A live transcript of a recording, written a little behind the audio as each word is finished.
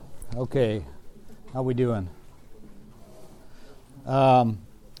Okay, how we doing? How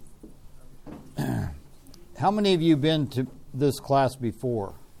many of you been to this class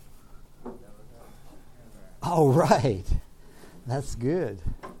before? Oh, right. That's good.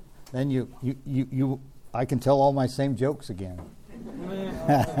 Then you I can tell all my same jokes again.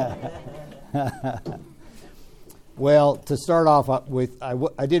 Well, to start off with,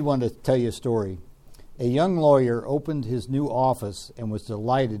 I did want to tell you a story. A young lawyer opened his new office and was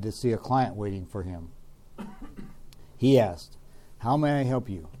delighted to see a client waiting for him. He asked, "How may I help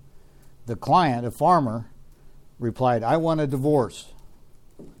you?" The client, a farmer, replied, "I want a divorce."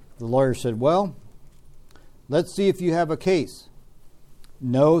 The lawyer said, "Well, let's see if you have a case."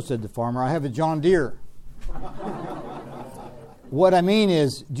 "No," said the farmer, "I have a John Deere." "What I mean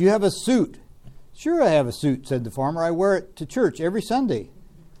is, do you have a suit?" "Sure I have a suit," said the farmer. "I wear it to church every Sunday."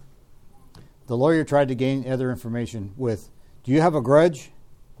 The lawyer tried to gain other information with, "Do you have a grudge?"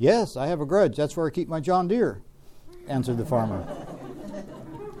 "Yes, I have a grudge. That's where I keep my John Deere," answered the farmer.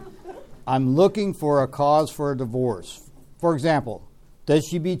 "I'm looking for a cause for a divorce. For example, does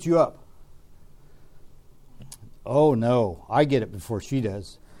she beat you up?" "Oh, no, I get it before she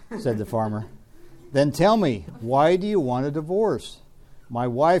does," said the farmer. "Then tell me, why do you want a divorce?" "My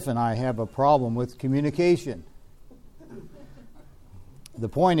wife and I have a problem with communication." The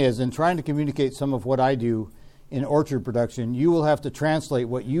point is, in trying to communicate some of what I do in orchard production, you will have to translate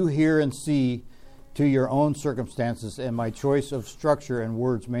what you hear and see to your own circumstances, and my choice of structure and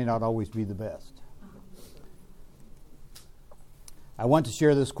words may not always be the best. I want to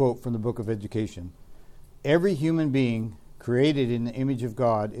share this quote from the Book of Education. "Every human being created in the image of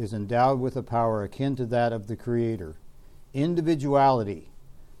God is endowed with a power akin to that of the Creator. Individuality,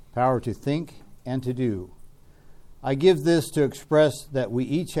 power to think and to do. I give this to express that we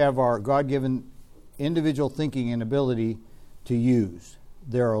each have our God-given individual thinking and ability to use.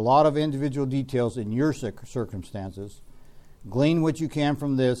 There are a lot of individual details in your circumstances. Glean what you can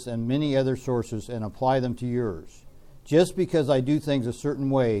from this and many other sources and apply them to yours. Just because I do things a certain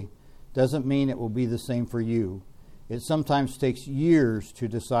way doesn't mean it will be the same for you. It sometimes takes years to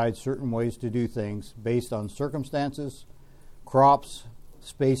decide certain ways to do things based on circumstances, crops,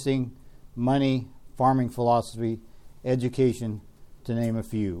 spacing, money, farming philosophy, education, to name a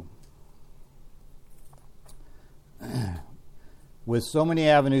few." With so many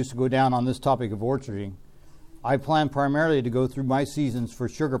avenues to go down on this topic of orcharding, I plan primarily to go through my seasons for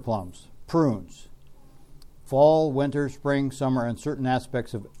sugar plums, prunes, fall, winter, spring, summer, and certain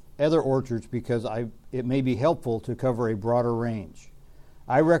aspects of other orchards because it may be helpful to cover a broader range.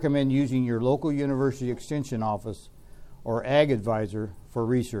 I recommend using your local university extension office or ag advisor for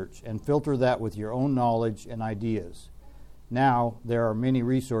research and filter that with your own knowledge and ideas. Now, there are many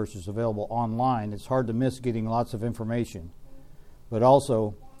resources available online. It's hard to miss getting lots of information, but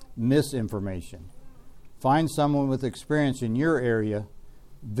also misinformation. Find someone with experience in your area.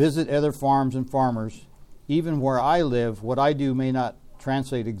 Visit other farms and farmers. Even where I live, what I do may not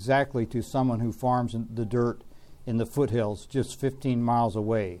translate exactly to someone who farms in the dirt in the foothills just 15 miles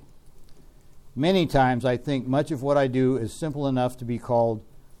away. Many times I think much of what I do is simple enough to be called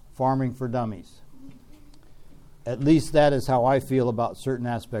farming for dummies. At least that is how I feel about certain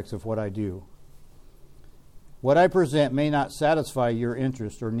aspects of what I do. What I present may not satisfy your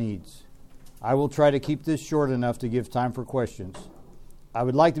interest or needs. I will try to keep this short enough to give time for questions. I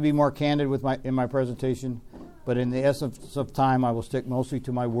would like to be more candid in my presentation, but in the essence of time, I will stick mostly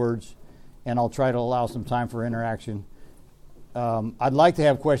to my words, and I'll try to allow some time for interaction. I'd like to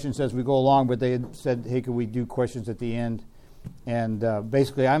have questions as we go along, but they had said, "Hey, could we do questions at the end?" And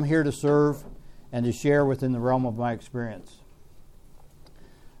basically, I'm here to serve and to share within the realm of my experience.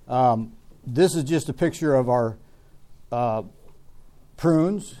 This is just a picture of our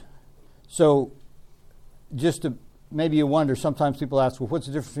prunes. So just to maybe you wonder, sometimes people ask, well, what's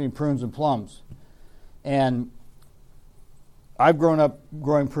the difference between prunes and plums? And I've grown up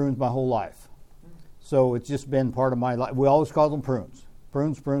growing prunes my whole life. So it's just been part of my life. We always call them prunes.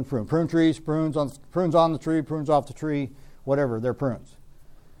 Prunes, prunes, prunes. Prune trees, prunes on the tree, prunes off the tree, whatever, they're prunes.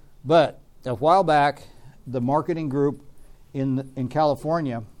 But a while back, the marketing group in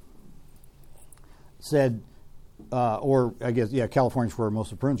California said, California's where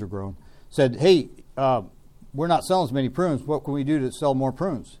most of the prunes are grown, said, "Hey, we're not selling as many prunes. What can we do to sell more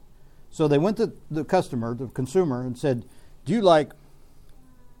prunes?" So they went to the consumer, and said, "Do you like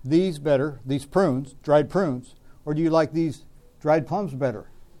these better, these prunes, dried prunes, or do you like these dried plums better?"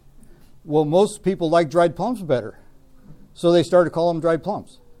 Well, most people like dried plums better. So they started calling them dried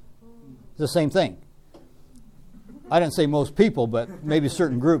plums. The same thing. I didn't say most people, but maybe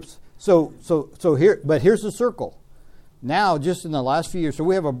certain groups. So here, but here's the circle. Now, just in the last few years, so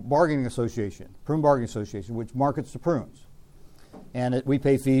we have a bargaining association, prune bargaining association, which markets the prunes, and we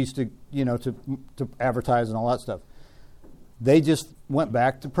pay fees to advertise and all that stuff. They just went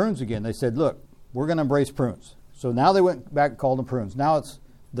back to prunes again. They said, "Look, we're going to embrace prunes." So now they went back and called them prunes. Now it's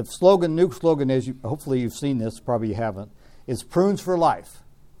the slogan. New slogan is, hopefully you've seen this, probably you haven't. It's Prunes for Life.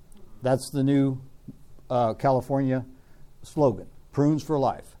 That's the new California slogan, Prunes for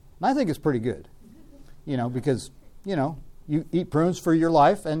Life. And I think it's pretty good, because you eat prunes for your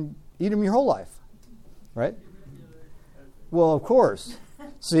life and eat them your whole life, right? Well, of course.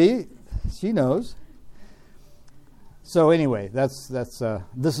 See, she knows. So anyway, that's this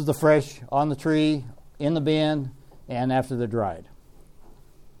is the fresh on the tree, in the bin, and after they're dried.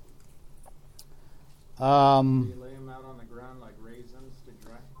 Do you lay them out on the ground like raisins to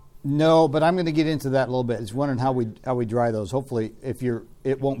dry? No, but I'm going to get into that a little bit. Just wondering how we dry those. Hopefully,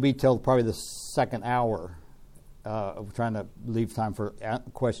 it won't be till probably the second hour. We're trying to leave time for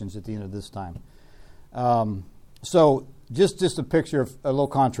questions at the end of this time. So just a picture of a little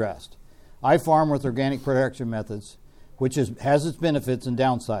contrast. I farm with organic production methods, which has its benefits and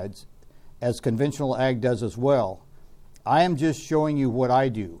downsides, as conventional ag does as well. I am just showing you what I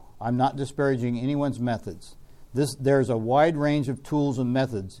do. I'm not disparaging anyone's methods. There's a wide range of tools and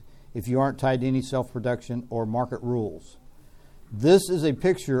methods if you aren't tied to any self-production or market rules. This is a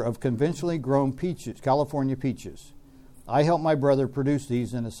picture of conventionally grown peaches, California peaches. I helped my brother produce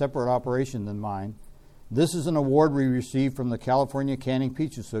these in a separate operation than mine. This is an award we received from the California Canning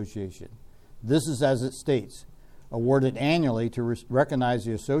Peach Association. This is as it states, awarded annually to recognize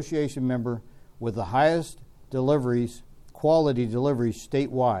the association member with the highest quality deliveries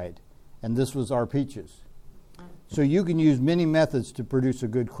statewide, and this was our peaches. So you can use many methods to produce a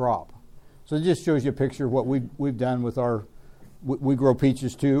good crop. So it just shows you a picture of what we've done with our, we grow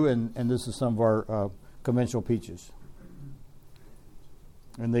peaches too, and this is some of our conventional peaches.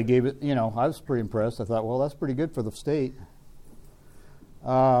 And they gave it, I was pretty impressed. I thought, well, that's pretty good for the state.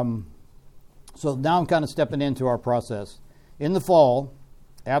 So now I'm kind of stepping into our process. In the fall,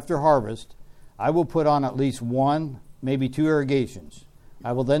 after harvest, I will put on at least one, maybe two irrigations.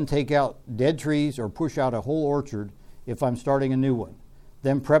 I will then take out dead trees or push out a whole orchard if I'm starting a new one.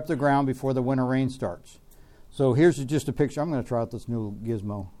 Then prep the ground before the winter rain starts. So here's just a picture. I'm going to try out this new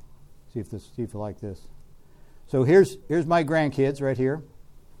gizmo. See if you like this. So here's my grandkids right here,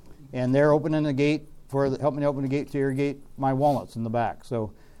 and they're opening the gate helping me open the gate to irrigate my walnuts in the back.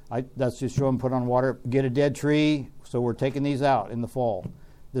 So that's just show them put on water, get a dead tree. So we're taking these out in the fall.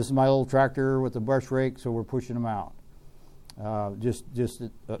 This is my little tractor with the brush rake, so we're pushing them out. Just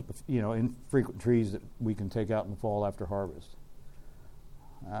infrequent trees that we can take out in the fall after harvest.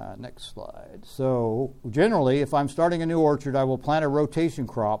 Next slide. So generally, if I'm starting a new orchard, I will plant a rotation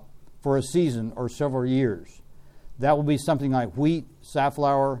crop for a season or several years. That will be something like wheat,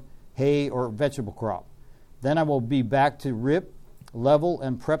 safflower, hay, or vegetable crop. Then I will be back to rip, level,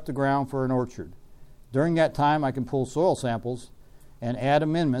 and prep the ground for an orchard. During that time, I can pull soil samples and add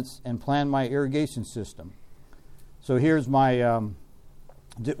amendments and plan my irrigation system. So here's my,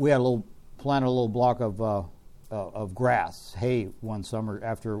 we had planted a little block of grass, hay, one summer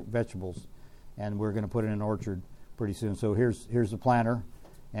after vegetables, and we're going to put it in an orchard pretty soon. So here's the planter,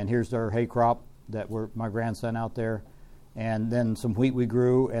 and here's our hay crop that my grandson out there, and then some wheat we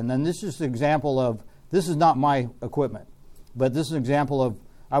grew, and then this is an example of, this is not my equipment, but this is an example of,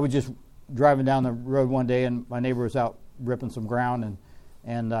 I was just driving down the road one day, and my neighbor was out ripping some ground,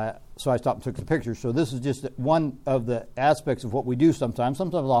 and so I stopped and took some pictures. So this is just one of the aspects of what we do sometimes.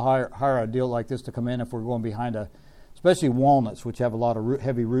 Sometimes I'll hire a deal like this to come in if we're going behind especially walnuts, which have a lot of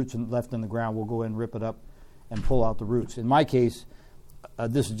heavy roots left in the ground. We'll go in and rip it up and pull out the roots. In my case,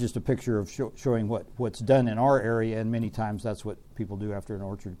 this is just a picture of showing what's done in our area, and many times that's what people do after an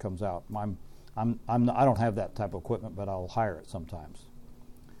orchard comes out. I don't have that type of equipment, but I'll hire it sometimes.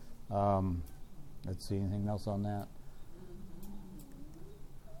 Let's see, anything else on that?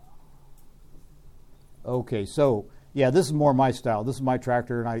 Okay, so yeah, this is more my style. This is my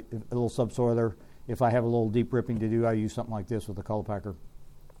tractor, and a little subsoiler. If I have a little deep ripping to do, I use something like this with a Cultipacker.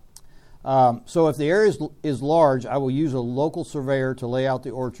 So if the area is large, I will use a local surveyor to lay out the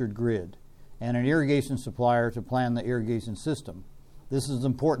orchard grid and an irrigation supplier to plan the irrigation system. This is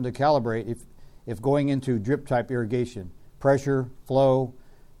important to calibrate if going into drip type irrigation. Pressure, flow,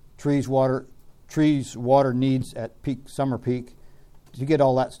 trees water needs at summer peak to get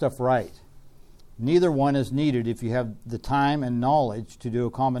all that stuff right. Neither one is needed if you have the time and knowledge to do a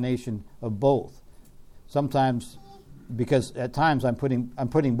combination of both. Sometimes, because at times I'm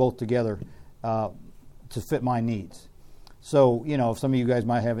putting both together to fit my needs. So, if some of you guys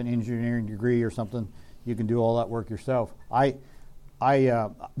might have an engineering degree or something, you can do all that work yourself. This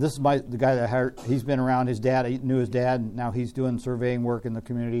is the guy that I hired. He's been around his dad. He knew his dad, and now he's doing surveying work in the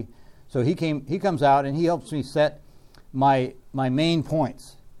community. So he comes out and he helps me set my main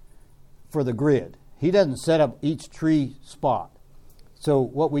points for the grid. He doesn't set up each tree spot. So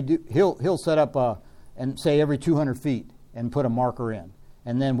what we do, he'll set up and say every 200 feet and put a marker in.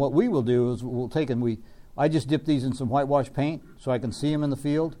 And then what we will do is we'll take I just dip these in some whitewash paint so I can see them in the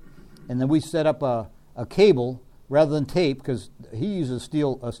field, and then we set up a cable rather than tape, because he uses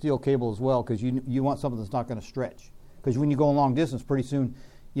a steel cable as well, because you want something that's not going to stretch. Because when you go a long distance, pretty soon,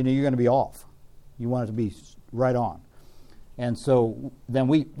 you're going to be off. You want it to be right on. And so then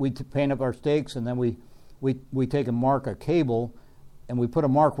we paint up our stakes, and then we take and mark a cable, and we put a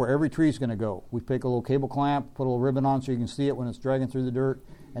mark where every tree is going to go. We take a little cable clamp, put a little ribbon on so you can see it when it's dragging through the dirt,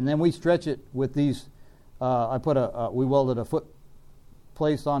 and then we stretch it with these. We welded a foot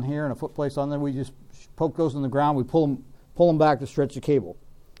place on here and a foot place on there. We just poke those in the ground. We pull them back to stretch the cable,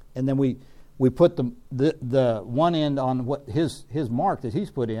 and then we put the one end on what his mark that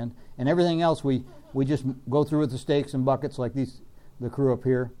he's put in, and everything else we just go through with the stakes and buckets like the crew up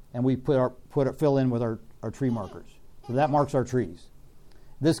here, and we fill in with our tree markers. So that marks our trees.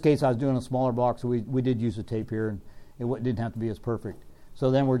 In this case, I was doing a smaller block, so we did use the tape here, and it didn't have to be as perfect. So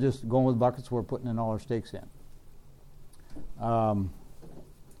then we're just going with buckets. We're putting in all our stakes in.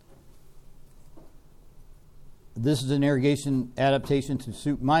 This is an irrigation adaptation to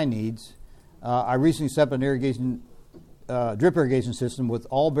suit my needs. I recently set up an drip irrigation system with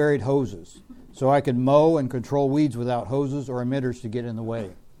all buried hoses, so I could mow and control weeds without hoses or emitters to get in the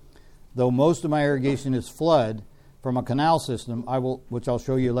way. Though most of my irrigation is flood from a canal system, which I'll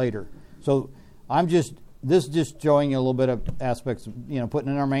show you later. So this is just showing you a little bit of aspects, putting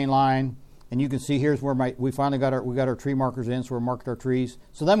in our main line, and you can see here's where we finally got our tree markers in, so we marked our trees.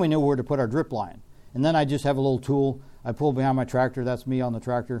 So then we knew where to put our drip line. And then I just have a little tool I pull behind my tractor. That's me on the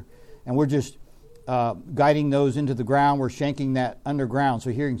tractor. And we're just guiding those into the ground. We're shanking that underground. So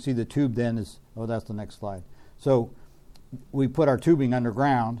here you can see the tube then that's the next slide. So we put our tubing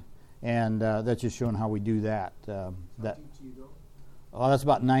underground, and that's just showing how we do that. How deep do you go? That's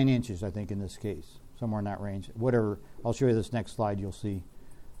about 9 inches, I think, in this case. Somewhere in that range. Whatever. I'll show you this next slide. You'll see.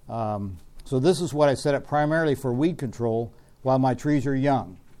 So this is what I set up primarily for weed control while my trees are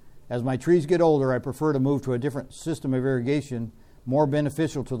young. As my trees get older, I prefer to move to a different system of irrigation, more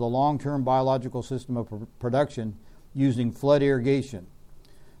beneficial to the long-term biological system of production, using flood irrigation.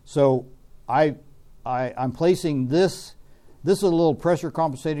 So I'm placing this is a little pressure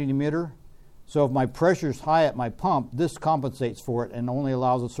compensating emitter. So if my pressure is high at my pump, this compensates for it and only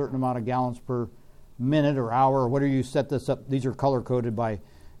allows a certain amount of gallons per minute or hour, or whatever you set this up. These are color-coded by,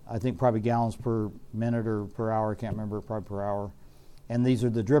 I think, probably gallons per minute or per hour. I can't remember, probably per hour. And these are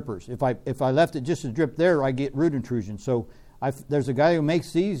the drippers. If I left it just to drip there, I get root intrusion. So there's a guy who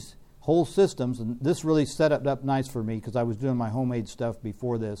makes these whole systems, and this really set it up nice for me because I was doing my homemade stuff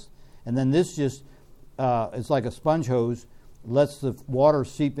before this. And then this just, it's like a sponge hose, lets the water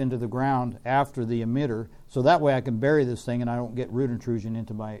seep into the ground after the emitter, so that way I can bury this thing and I don't get root intrusion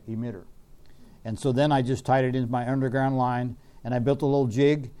into my emitter. And so then I just tied it into my underground line, and I built a little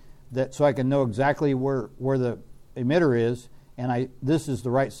jig so I can know exactly where the emitter is, and this is the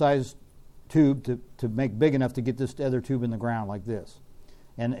right size tube to make big enough to get this other tube in the ground like this.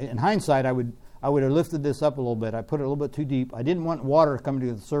 And in hindsight, I would have lifted this up a little bit. I put it a little bit too deep. I didn't want water coming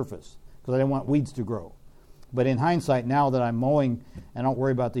to the surface because I didn't want weeds to grow. But in hindsight, now that I'm mowing and don't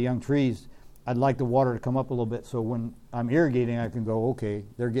worry about the young trees, I'd like the water to come up a little bit so when I'm irrigating, I can go, okay,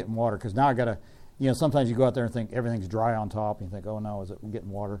 they're getting water. Because now I got to, sometimes you go out there and think everything's dry on top, and you think, oh no, is it getting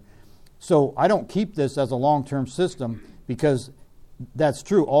water? So I don't keep this as a long-term system because that's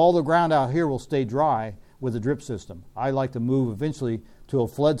true. All the ground out here will stay dry with a drip system. I like to move eventually to a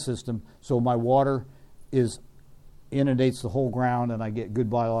flood system so my water inundates the whole ground and I get good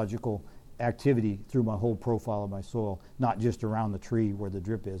biological activity through my whole profile of my soil, not just around the tree where the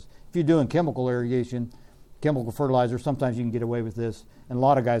drip is. If you're doing chemical irrigation, chemical fertilizer, sometimes you can get away with this, and a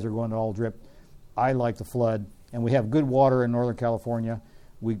lot of guys are going to all drip. I like the flood, and we have good water in Northern California.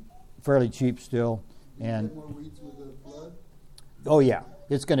 We fairly cheap still. And get more weeds with the flood? Oh yeah,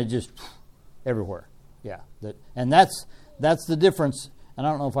 it's going to just everywhere. Yeah, and that's the difference. And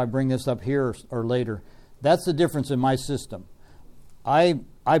I don't know if I bring this up here or later. That's the difference in my system. I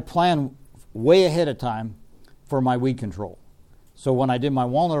plan way ahead of time for my weed control. So when I did my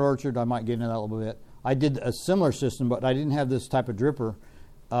walnut orchard, I might get into that a little bit. I did a similar system, but I didn't have this type of dripper.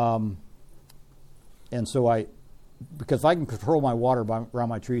 And so because I can control my water around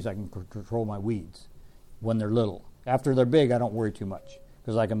my trees, I can control my weeds when they're little. After they're big, I don't worry too much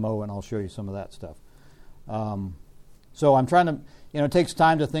because I can mow, and I'll show you some of that stuff. So I'm trying to, it takes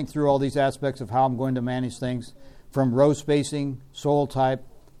time to think through all these aspects of how I'm going to manage things, from row spacing, soil type,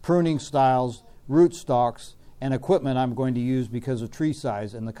 pruning styles, root stocks, and equipment I'm going to use because of tree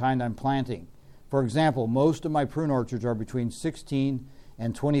size and the kind I'm planting. For example, most of my prune orchards are between 16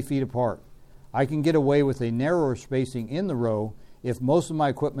 and 20 feet apart. I can get away with a narrower spacing in the row if most of my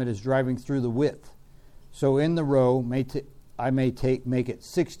equipment is driving through the width. So in the row, I may make it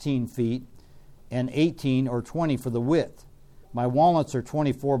 16 feet and 18 or 20 for the width. My walnuts are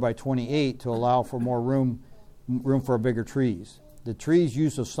 24 by 28 to allow for more room for bigger trees. The tree's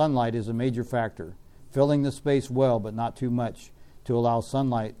use of sunlight is a major factor, filling the space well but not too much to allow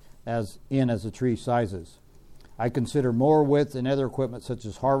sunlight as the tree sizes. I consider mower width and other equipment such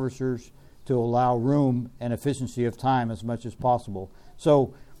as harvesters to allow room and efficiency of time as much as possible.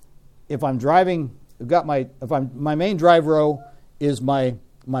 So if I'm driving, my main drive row is my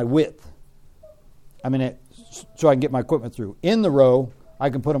width. So I can get my equipment through. In the row,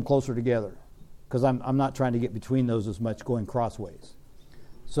 I can put them closer together because I'm not trying to get between those as much going crossways.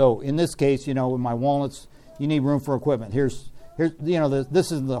 So in this case, with my walnuts, you need room for equipment. Here's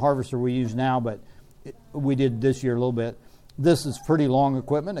this is the harvester we use now, but we did this year a little bit. This is pretty long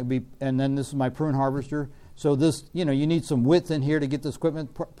equipment, and then this is my prune harvester. So this, you need some width in here to get this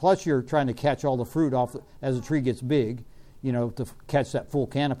equipment. Plus, you're trying to catch all the fruit off as the tree gets big, to catch that full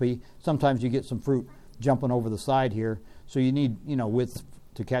canopy. Sometimes you get some fruit jumping over the side here, so you need, width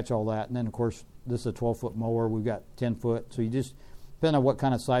to catch all that. And then, of course, this is a 12-foot mower. We've got 10-foot. So you just, depending on what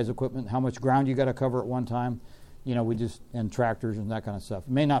kind of size equipment, how much ground you got to cover at one time, and tractors and that kind of stuff.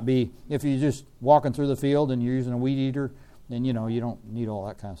 It may not be, if you're just walking through the field and you're using a weed eater, then, you don't need all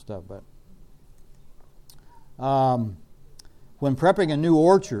that kind of stuff. But when prepping a new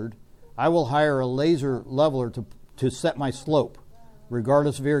orchard, I will hire a laser leveler to set my slope,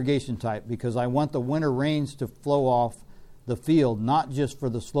 regardless of irrigation type, because I want the winter rains to flow off the field, not just for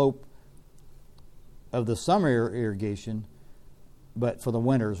the slope of the summer irrigation, but for the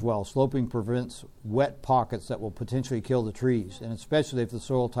winter as well. Sloping prevents wet pockets that will potentially kill the trees, and especially if the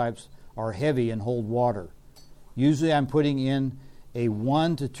soil types are heavy and hold water. Usually I'm putting in a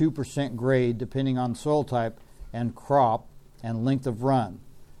 1 to 2% grade depending on soil type and crop and length of run.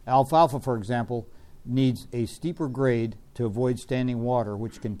 Alfalfa, for example, needs a steeper grade to avoid standing water,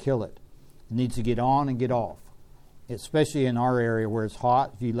 which can kill it. It needs to get on and get off, especially in our area where it's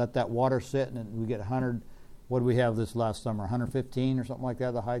hot. If you let that water sit and we get 100, what did we have this last summer, 115 or something like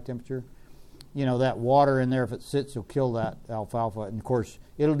that, the high temperature? That water in there, if it sits, will kill that alfalfa. And, of course,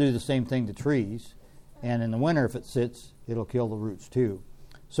 it'll do the same thing to trees. And in the winter, if it sits, it'll kill the roots too.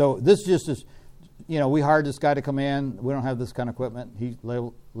 So this just is, we hired this guy to come in. We don't have this kind of equipment. He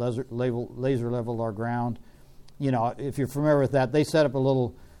laser leveled our ground. If you're familiar with that, they set up a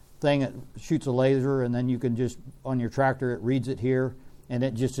little thing that shoots a laser, and then you can just, on your tractor, it reads it here, and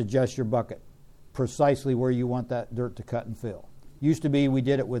it just adjusts your bucket precisely where you want that dirt to cut and fill. Used to be we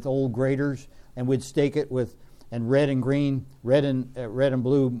did it with old graders, and we'd stake it with red and green, red and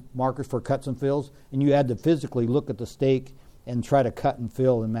blue markers for cuts and fills, and you had to physically look at the stake and try to cut and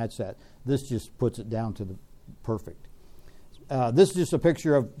fill and match that. This just puts it down to the perfect. This is just a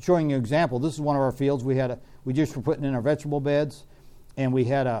picture of showing you an example. This is one of our fields. We just were putting in our vegetable beds, and we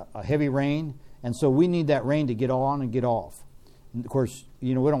had a heavy rain, and so we need that rain to get on and get off. And of course,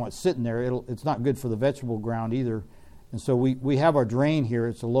 we don't want it sitting there. It's not good for the vegetable ground either. And so we have our drain here.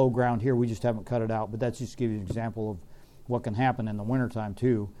 It's a low ground here. We just haven't cut it out. But that's just to give you an example of what can happen in the wintertime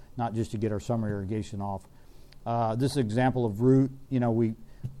too, not just to get our summer irrigation off. This is an example of root.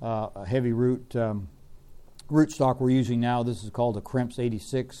 A heavy root stock we're using now. This is called a Crimps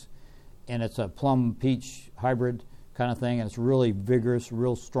 86, and it's a plum peach hybrid kind of thing. And it's really vigorous,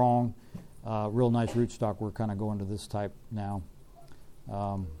 real strong, real nice root stock. We're kind of going to this type now.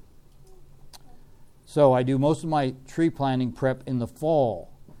 So I do most of my tree planting prep in the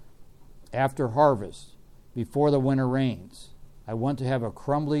fall, after harvest, before the winter rains. I want to have a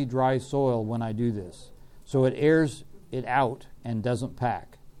crumbly, dry soil when I do this, so it airs it out and doesn't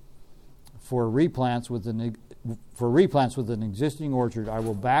pack. For replants with an existing orchard, I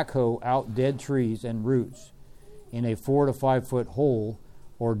will backhoe out dead trees and roots in a 4 to 5 foot hole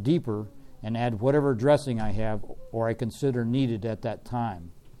or deeper and add whatever dressing I have or I consider needed at that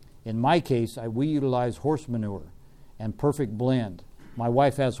time. In my case, we utilize horse manure and Perfect Blend. My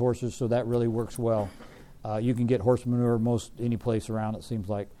wife has horses, so that really works well. You can get horse manure most any place around, it seems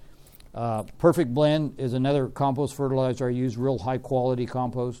like. Perfect Blend is another compost fertilizer I use, real high-quality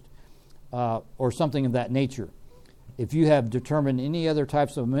compost, or something of that nature. If you have determined any other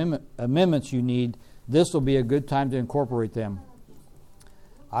types of amendments you need, this will be a good time to incorporate them.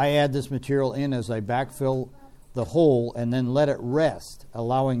 I add this material in as I backfill the hole and then let it rest,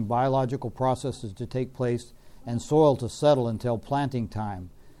 allowing biological processes to take place and soil to settle until planting time.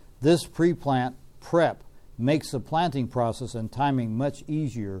 This pre-plant prep makes the planting process and timing much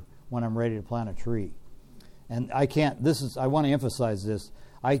easier when I'm ready to plant a tree. And I want to emphasize this.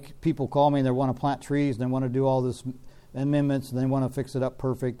 People call me and they want to plant trees and they want to do all this amendments and they want to fix it up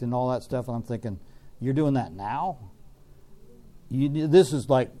perfect and all that stuff. And I'm thinking, you're doing that now? This is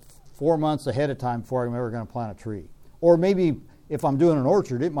like 4 months ahead of time before I'm ever going to plant a tree. Or maybe if I'm doing an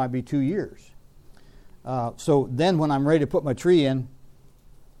orchard, it might be 2 years. So then when I'm ready to put my tree in,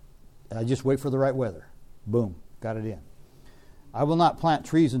 I just wait for the right weather. Boom, got it in. I will not plant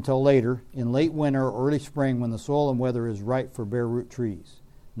trees until later, in late winter or early spring when the soil and weather is right for bare root trees,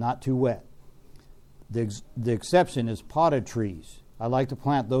 not too wet. The exception is potted trees. I like to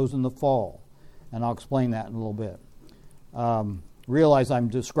plant those in the fall, and I'll explain that in a little bit. Realize I'm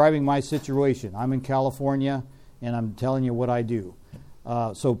describing my situation. I'm in California, and I'm telling you what I do.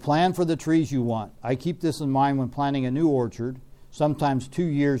 So plan for the trees you want. I keep this in mind when planting a new orchard, sometimes 2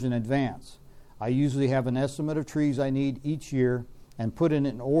 years in advance. I usually have an estimate of trees I need each year and put in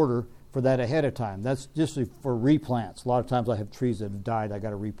an order for that ahead of time. That's just for replants. A lot of times I have trees that have died. I got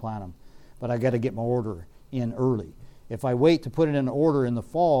to replant them. But I got to get my order in early. If I wait to put it in order in the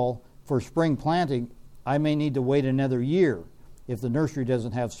fall for spring planting, I may need to wait another year if the nursery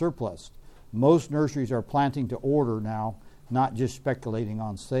doesn't have surplus. Most nurseries are planting to order now, not just speculating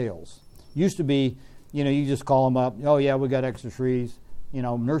on sales. Used to be, you just call them up. Oh, yeah, we got extra trees.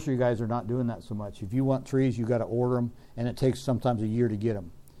 Nursery guys are not doing that so much. If you want trees, you got to order them, and it takes sometimes a year to get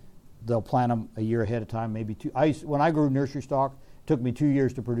them. They'll plant them a year ahead of time, maybe 2. When I grew nursery stock, it took me 2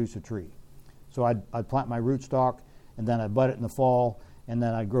 years to produce a tree. So I'd plant my root stock, and then I'd bud it in the fall, and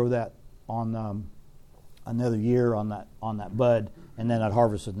then I'd grow that on another year on that bud, and then I'd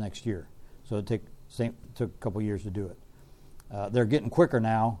harvest it next year. So it took a couple years to do it. They're getting quicker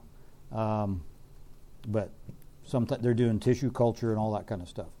now, but sometimes they're doing tissue culture and all that kind of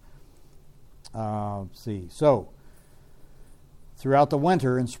stuff. Let's see. So throughout the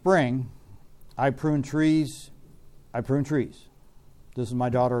winter and spring, I prune trees. This is my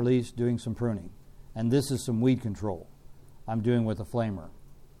daughter Elise doing some pruning, and this is some weed control I'm doing with a flamer.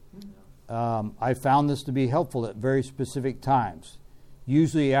 I found this to be helpful at very specific times,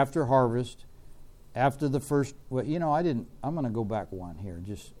 usually after harvest, after the first. I'm going to go back one here,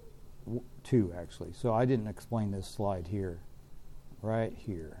 just 2 actually. So I didn't explain this slide here, right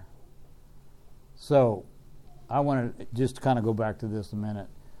here. So I want to just kind of go back to this a minute.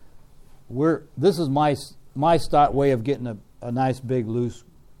 This is my way of getting a nice big loose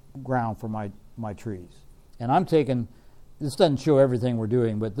ground for my trees, and I'm taking. This doesn't show everything we're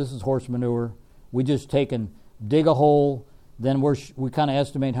doing, but this is horse manure. We just dig a hole, then we kind of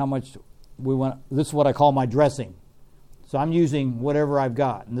estimate how much we want. This is what I call my dressing. So I'm using whatever I've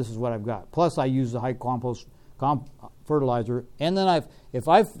got, and this is what I've got. Plus I use the high compost fertilizer, and then if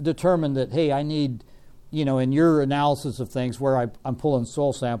I've determined that, hey, I need, in your analysis of things where I'm pulling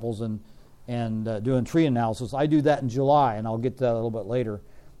soil samples and doing tree analysis, I do that in July, and I'll get to that a little bit later,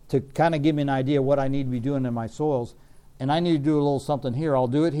 to kind of give me an idea what I need to be doing in my soils. And I need to do a little something here. I'll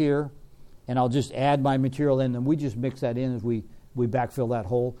do it here, and I'll just add my material in, and we just mix that in as we backfill that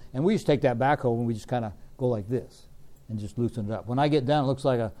hole. And we just take that backhoe and we just kind of go like this and just loosen it up. When I get done, it looks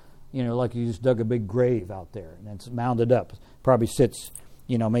like like you just dug a big grave out there, and it's mounded up. Probably sits,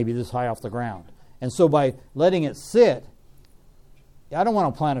 maybe this high off the ground. And so by letting it sit, I don't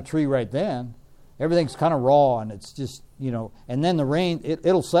want to plant a tree right then. Everything's kind of raw, and it's just, and then the rain,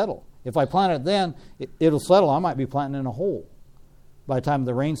 it'll settle. If I plant it then, it'll settle. I might be planting in a hole by the time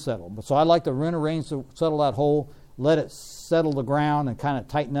the rain settles. But so I like the winter rains to settle that hole, let it settle the ground and kind of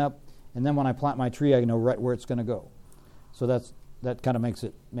tighten up, and then when I plant my tree, I know right where it's going to go. So that kind of makes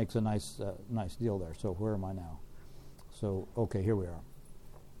a nice deal there. So where am I now? So okay, here we are.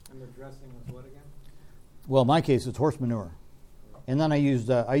 And the dressing was what again? Well, in my case, it's horse manure, and then I use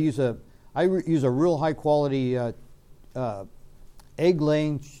a real high quality egg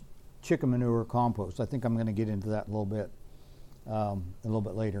laying chicken manure compost. I think I'm going to get into that a little bit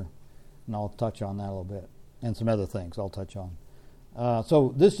later, and I'll touch on that a little bit, and some other things I'll touch on.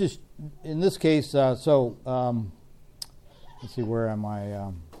 So this just, in this case, let's see, where am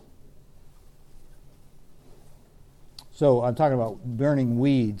I? So I'm talking about burning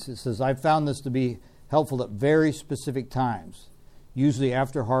weeds. It says, I've found this to be helpful at very specific times, usually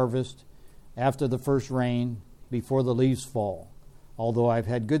after harvest, after the first rain, before the leaves fall. Although I've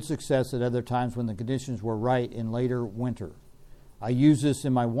had good success at other times when the conditions were right in later winter. I use this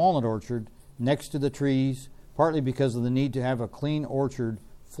in my walnut orchard next to the trees, partly because of the need to have a clean orchard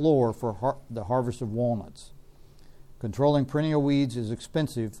floor for the harvest of walnuts. Controlling perennial weeds is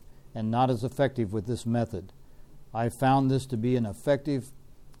expensive and not as effective with this method. I found this to be an effective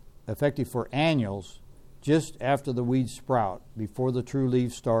for annuals just after the weeds sprout, before the true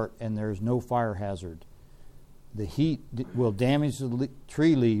leaves start and there is no fire hazard. The heat will damage the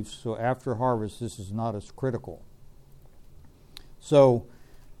tree leaves, so after harvest this is not as critical. So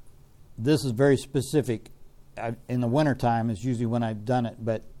this is very specific. In the wintertime is usually when I've done it,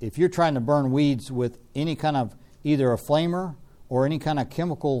 but if you're trying to burn weeds with any kind of either a flamer or any kind of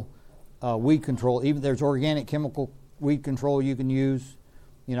chemical weed control, even there's organic chemical weed control you can use.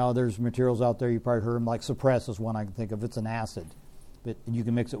 You know, there's materials out there, you probably heard them, like Suppress is one I can think of. It's an acid, but you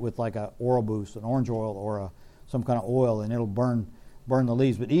can mix it with like a Oral Boost, an orange oil, or some kind of oil, and it'll burn the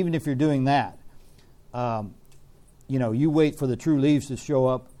leaves. But even if you're doing that, you wait for the true leaves to show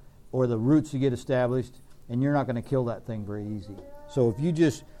up or the roots to get established, and you're not going to kill that thing very easy. So if you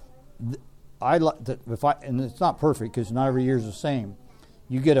just, and it's not perfect because not every year is the same.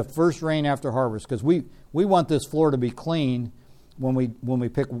 You get a first rain after harvest, because we want this floor to be clean when we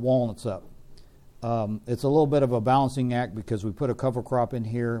pick walnuts up. It's a little bit of a balancing act because we put a cover crop in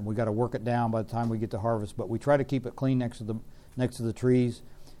here and we got to work it down by the time we get to harvest. But we try to keep it clean next to the trees,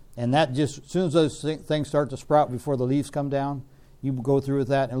 and that just as soon as those things start to sprout before the leaves come down, you go through with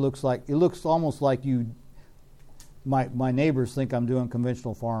that, and it looks almost like my neighbors think I'm doing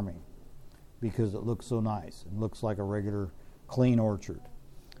conventional farming because it looks so nice. It looks like a regular clean orchard.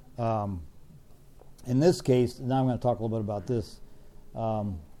 In this case, now I'm going to talk a little bit about this.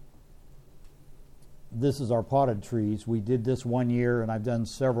 This is our potted trees. We did this one year, and I've done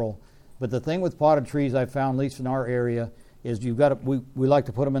several. But the thing with potted trees I found, at least in our area, is we like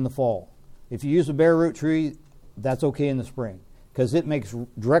to put them in the fall. If you use a bare root tree, that's okay in the spring because it makes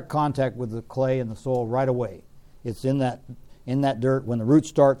direct contact with the clay and the soil right away. It's in that dirt. When the roots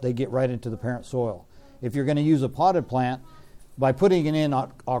start, they get right into the parent soil. If you're going to use a potted plant, by putting it in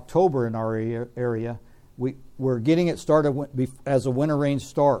October in our area, we're getting it started as a winter rains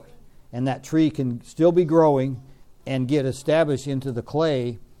start. And that tree can still be growing and get established into the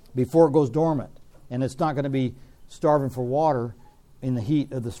clay before it goes dormant. And it's not going to be starving for water in the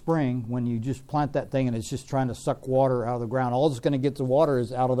heat of the spring when you just plant that thing and it's just trying to suck water out of the ground. All it's going to get the water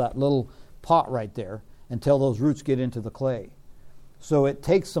is out of that little pot right there until those roots get into the clay. So it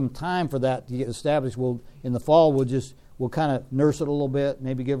takes some time for that to get established. In the fall, we'll kind of nurse it a little bit,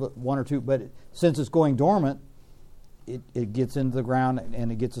 maybe give it one or two, but since it's going dormant, it gets into the ground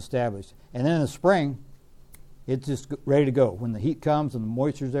and it gets established. And then in the spring, it's just ready to go. When the heat comes and the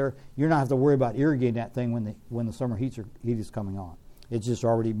moisture's there, you're not have to worry about irrigating that thing when the summer heat is coming on. It's just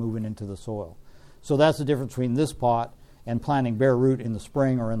already moving into the soil. So that's the difference between this pot and planting bare root in the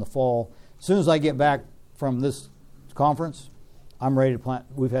spring or in the fall. As soon as I get back from this conference, I'm ready to plant.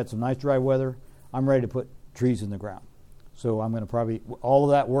 We've had some nice dry weather. I'm ready to put trees in the ground. So I'm going to all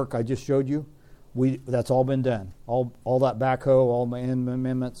of that work I just showed you, that's all been done. All that backhoe, all my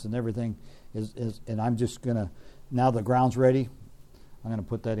amendments and everything is and I'm just going to, now the ground's ready, I'm going to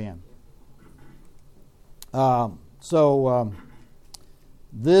put that in.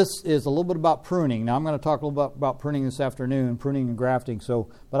 This is a little bit about pruning. Now I'm going to talk a little bit about pruning this afternoon, pruning and grafting.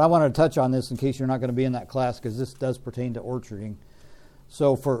 But I wanted to touch on this in case you're not going to be in that class because this does pertain to orcharding.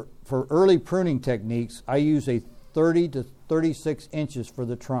 So for early pruning techniques, I use a 30 to 36 inches for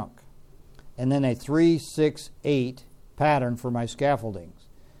the trunk, and then a 3, 6, 8 pattern for my scaffoldings.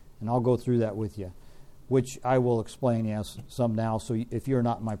 And I'll go through that with you, which I will explain some now. So if you're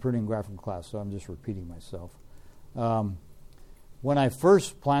not in my pruning and grafting class, so I'm just repeating myself. When I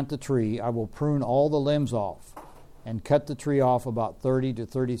first plant the tree, I will prune all the limbs off and cut the tree off about 30 to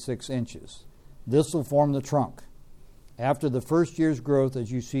 36 inches. This will form the trunk. After the first year's growth,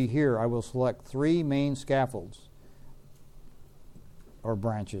 as you see here, I will select 3 main scaffolds or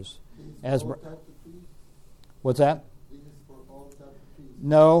branches. What's that?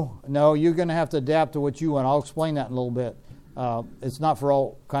 No, you're going to have to adapt to what you want. I'll explain that in a little bit. It's not for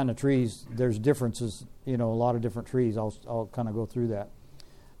all kind of trees. There's differences, a lot of different trees. I'll kind of go through that.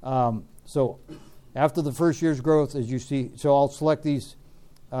 So after the first year's growth, as you see, so I'll select these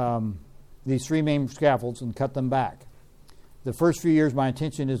 3 main scaffolds and cut them back. The first few years, my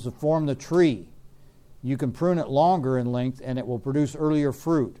intention is to form the tree. You can prune it longer in length and it will produce earlier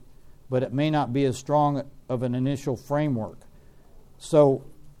fruit, but it may not be as strong of an initial framework. So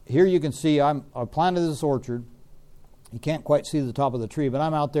here you can see I planted this orchard. You can't quite see the top of the tree, but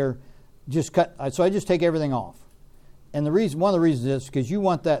I'm out there so I just take everything off. And one of the reasons is because you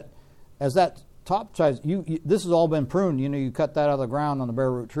want that, as that top size, this has all been pruned. You cut that out of the ground on a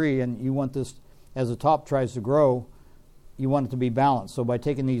bare root tree, and you want this, as the top tries to grow, you want it to be balanced. So by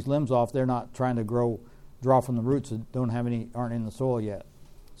taking these limbs off, they're not trying to draw from the roots that aren't in the soil yet.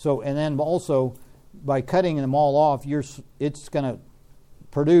 So, and then also by cutting them all off, it's going to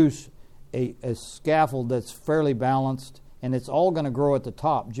produce a scaffold that's fairly balanced, and it's all going to grow at the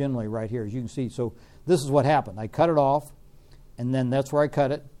top generally right here, as you can see. So this is what happened. I cut it off, and then that's where I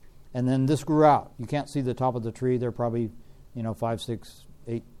cut it, and then this grew out. You can't see the top of the tree. They're probably 5, 6,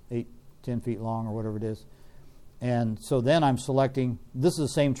 8, 10 feet long or whatever it is. And so then I'm selecting, this is the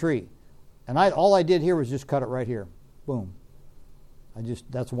same tree. And all I did here was just cut it right here. Boom.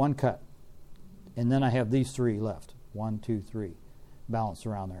 That's one cut. And then I have these 3 left. 1, 2, 3. Balanced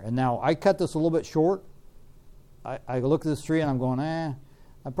around there. And now I cut this a little bit short. I look at this tree and I'm going, I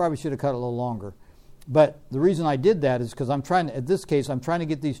probably should have cut it a little longer. But the reason I did that is because I'm trying to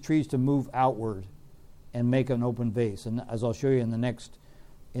get these trees to move outward and make an open vase. And as I'll show you in the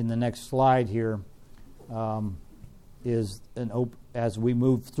next slide here, is as we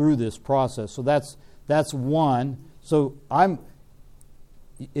move through this process. So that's one. So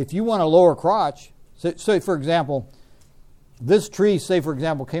if you want a lower crotch, say for example, this tree,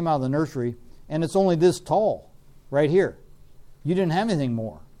 came out of the nursery, and it's only this tall right here. You didn't have anything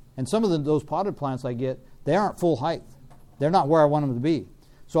more. And some of those potted plants I get, they aren't full height. They're not where I want them to be.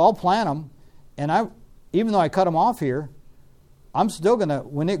 So I'll plant them, and even though I cut them off here, I'm still going to,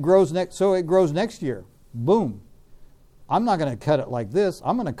 when it grows it grows next year, boom. I'm not going to cut it like this.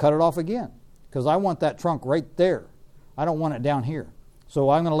 I'm going to cut it off again because I want that trunk right there. I don't want it down here. So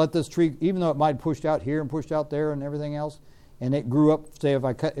I'm going to let this tree, even though it might have pushed out here and pushed out there and everything else, and it grew up, say if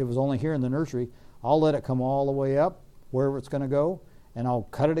it was only here in the nursery, I'll let it come all the way up wherever it's going to go, and I'll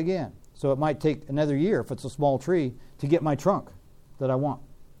cut it again. So it might take another year, if it's a small tree, to get my trunk that I want.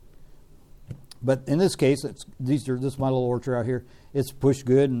 But in this case, this is my little orchard out here. It's pushed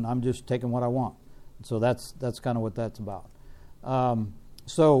good, and I'm just taking what I want. So that's kind of what that's about.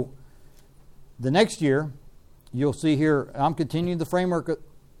 So the next year, you'll see here, I'm continuing the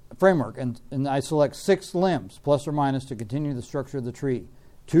framework, and I select 6 limbs, plus or minus, to continue the structure of the tree.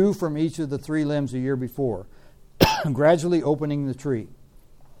 2 from each of the 3 limbs a year before, gradually opening the tree.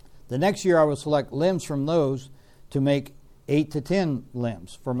 The next year, I will select limbs from those to make 8 to 10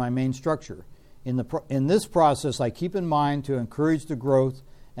 limbs for my main structure. In this process, I keep in mind to encourage the growth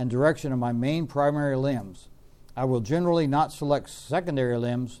and direction of my main primary limbs. I will generally not select secondary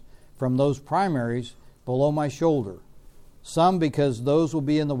limbs from those primaries below my shoulder. Some because those will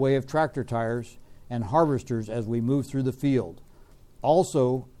be in the way of tractor tires and harvesters as we move through the field.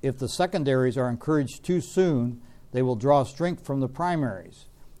 Also, if the secondaries are encouraged too soon, they will draw strength from the primaries.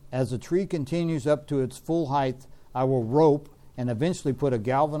 As the tree continues up to its full height, I will rope and eventually put a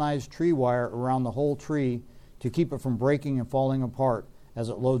galvanized tree wire around the whole tree to keep it from breaking and falling apart as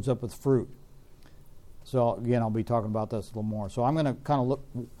it loads up with fruit. So again, I'll be talking about this a little more. So I'm going to kind of look.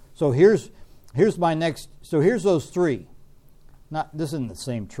 So here's my next. So here's those 3. This isn't the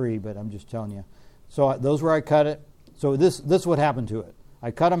same tree, but I'm just telling you. So those where I cut it. So this is what happened to it.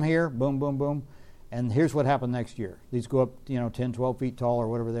 I cut them here, boom, boom, boom, and here's what happened next year. These go up, 10, 12 feet tall or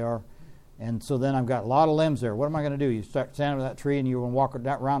whatever they are. And so then I've got a lot of limbs there. What am I going to do? You start standing with that tree and you want to walk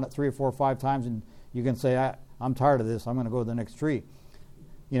around it 3 or 4 or 5 times, and you can say, I'm tired of this. I'm going to go to the next tree.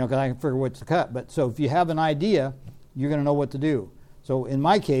 Because I can figure what to cut. But so if you have an idea, you're going to know what to do. So in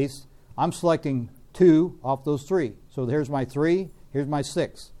my case, I'm selecting 2 off those 3. So here's my 3, here's my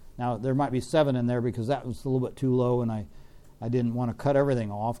 6. Now there might be 7 in there because that was a little bit too low, and I didn't want to cut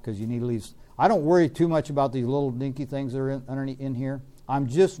everything off because you need to leave. I don't worry too much about these little dinky things that are underneath in here. I'm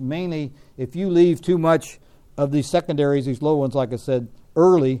just mainly, if you leave too much of these secondaries, these low ones, like I said,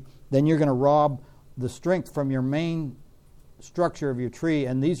 early, then you're going to rob the strength from your main structure of your tree,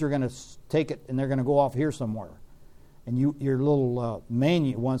 and these are going to take it and they're going to go off here somewhere, and your little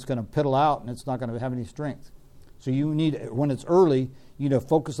main one's going to piddle out and it's not going to have any strength. So you need, when it's early, you need to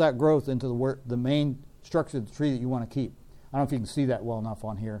focus that growth into the main structure of the tree that you want to keep. I don't know if you can see that well enough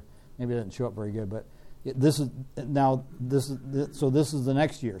on here. Maybe it doesn't show up very good, but this is the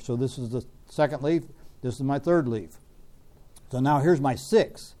next year. So this is the second leaf. This is my 3rd leaf. So now here's my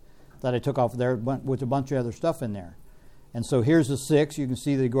 6 that I took off there with a bunch of other stuff in there. And so here's the 6. You can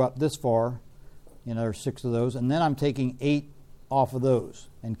see they go up this far. There's 6 of those. And then I'm taking 8 off of those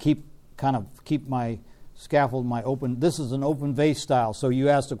and keep my scaffold, my open. This is an open vase style. So you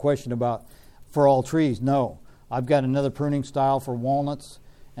asked a question about for all trees. No. I've got another pruning style for walnuts,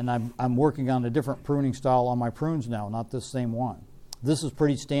 and I'm working on a different pruning style on my prunes now, not this same one. This is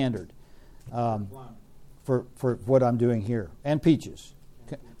pretty standard for what I'm doing here. And peaches.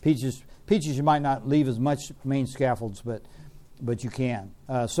 Peaches you might not leave as much main scaffolds, but you can.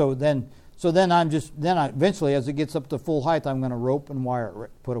 So So then eventually, as it gets up to full height, I'm going to rope and wire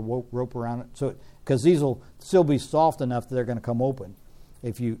it, put a rope around it, so because these will still be soft enough that they're going to come open,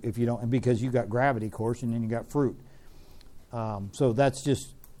 if you don't, and because you got gravity, of course, and then you got fruit. So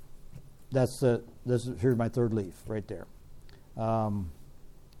here's my third leaf right there. So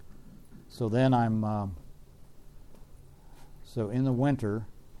then so in the winter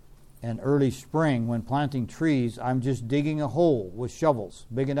and early spring, when planting trees, I'm just digging a hole with shovels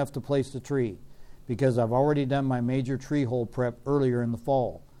big enough to place the tree, because I've already done my major tree hole prep earlier in the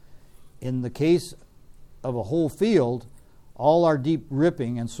fall. In the case of a whole field, all our deep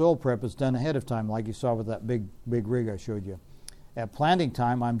ripping and soil prep is done ahead of time, like you saw with that big rig I showed you. At planting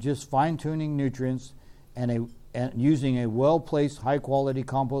time, I'm just fine-tuning nutrients and using a well-placed, high-quality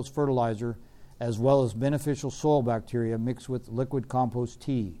compost fertilizer, as well as beneficial soil bacteria mixed with liquid compost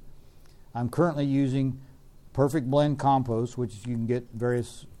tea. I'm currently using Perfect Blend compost, which you can get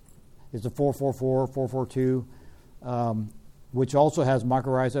various. It's a 444, 442, which also has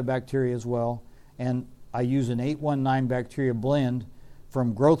mycorrhiza bacteria as well. And I use an 819 bacteria blend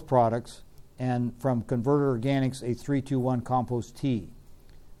from Growth Products, and from Converter Organics, a 321 compost tea.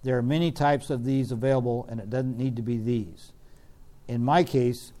 There are many types of these available, and it doesn't need to be these. In my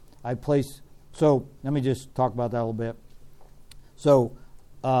case, so let me just talk about that a little bit. So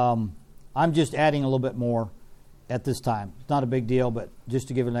I'm just adding a little bit more at this time. It's not a big deal, but just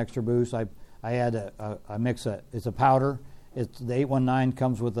to give it an extra boost, I add it's a powder. The 819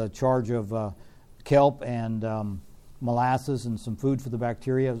 comes with a charge of kelp and molasses and some food for the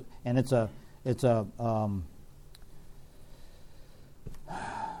bacteria, and it's a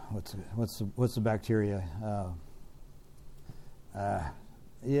what's the bacteria?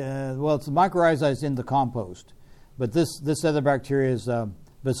 It's the mycorrhiza is in the compost, but this other bacteria is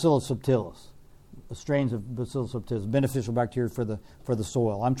Bacillus subtilis, strains of Bacillus subtilis, beneficial bacteria for the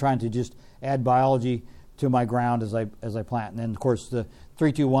soil. I'm trying to just add biology to my ground as I plant, and then of course the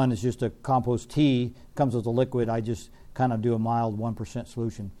 321 is just a compost tea, comes with a liquid. I just kind of do a mild 1%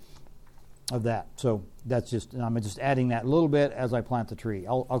 solution of that. So I'm just adding that a little bit as I plant the tree.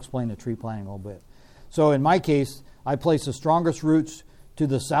 I'll explain the tree planting a little bit. So in my case, I place the strongest roots to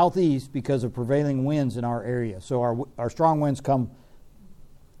the southeast because of prevailing winds in our area. So our strong winds come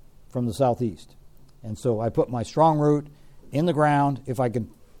from the southeast. And so I put my strong root in the ground, if I can,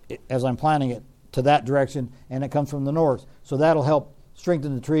 as I'm planting it, to that direction, and it comes from the north. So that'll help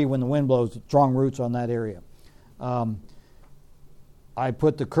strengthen the tree when the wind blows, strong roots on that area. I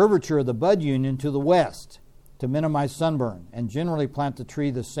put the curvature of the bud union to the west to minimize sunburn, and generally plant the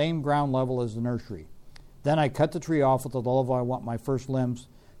tree the same ground level as the nursery. Then I cut the tree off at the level I want my first limbs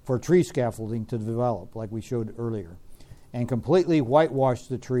for tree scaffolding to develop, like we showed earlier, and completely whitewash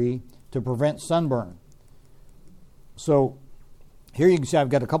the tree to prevent sunburn. So here you can see I've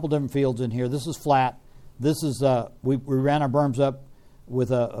got a couple different fields in here. This is flat. This is we ran our berms up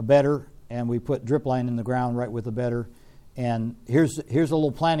with a bedder, and we put drip line in the ground right with the bedder. And here's a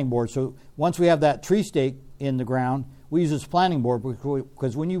little planting board. So once we have that tree stake in the ground, we use this planting board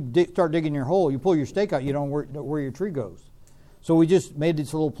because when you start digging your hole, you pull your stake out, you don't know where your tree goes. So we just made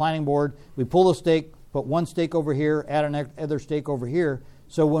this little planting board. We pull the stake, put one stake over here, add another stake over here.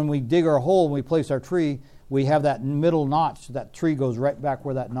 So when we dig our hole and we place our tree, we have that middle notch. That tree goes right back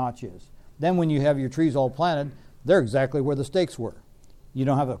where that notch is. Then when you have your trees all planted, they're exactly where the stakes were. You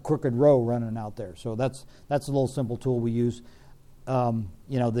don't have a crooked row running out there. So that's a little simple tool we use. Some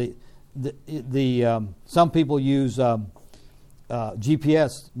people use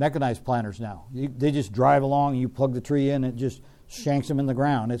GPS mechanized planters now. They just drive along, and you plug the tree in, and it just shanks them in the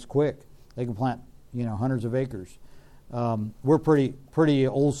ground. It's quick. They can plant hundreds of acres. We're pretty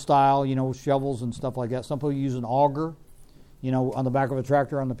old style, shovels and stuff like that. Some people use an auger, on the back of a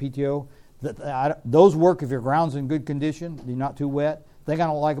tractor on the PTO. Those work if your ground's in good condition, you're not too wet. The thing I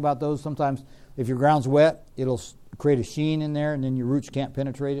don't like about those, sometimes if your ground's wet, it'll create a sheen in there, and then your roots can't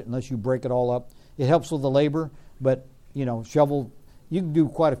penetrate it unless you break it all up. It helps with the labor, but shovel, you can do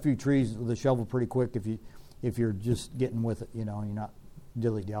quite a few trees with a shovel pretty quick if you're just getting with it, you're not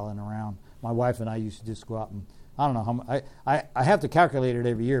dilly-dallying around. My wife and I used to just go out and I don't know how much, I have to calculate it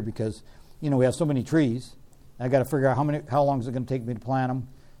every year because we have so many trees. I got to figure out how long is it going to take me to plant them,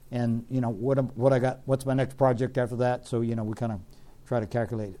 and what's my next project after that. So we kind of try to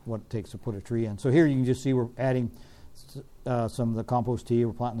calculate what it takes to put a tree in. So here you can just see we're adding some of the compost tea.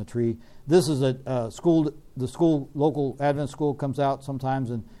 We're planting the tree. This is the school local Advent school comes out sometimes,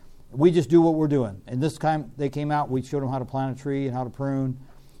 and we just do what we're doing. And this time they came out, we showed them how to plant a tree and how to prune.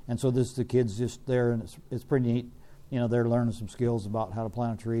 And so this is the kids just there, and it's pretty neat. They're learning some skills about how to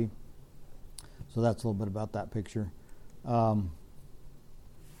plant a tree. So that's a little bit about that picture.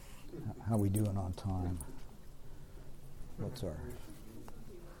 How we doing on time? What's our...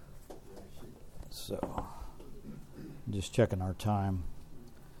 So, just checking our time.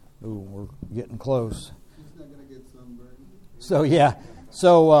 Ooh, we're getting close. He's not going to get sunburned. So, yeah.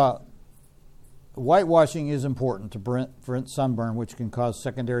 So, whitewashing is important to prevent sunburn, which can cause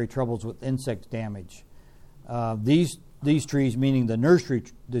secondary troubles with insect damage. These trees, meaning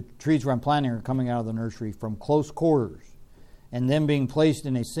the trees where I'm planting, are coming out of the nursery from close quarters, and then being placed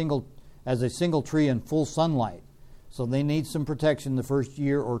in as a single tree in full sunlight. So they need some protection the first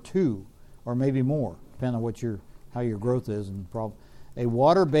year or two, or maybe more, depending on how your growth is and problem. A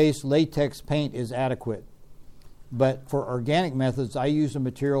water-based latex paint is adequate. But for organic methods, I use a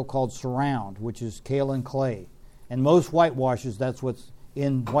material called Surround, which is kaolin clay. And most whitewashes, that's what's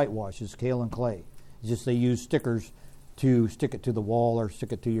in whitewash, is kaolin clay. It's just they use stickers to stick it to the wall or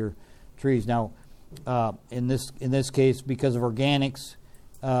stick it to your trees. Now, in this case, because of organics,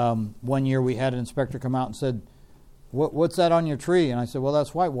 one year we had an inspector come out and said, "What's that on your tree?" And I said, "Well,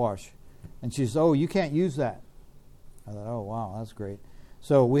 that's whitewash." And she said, "Oh, you can't use that." I thought, "Oh, wow, that's great."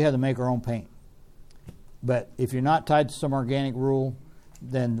 So we had to make our own paint. But if you're not tied to some organic rule,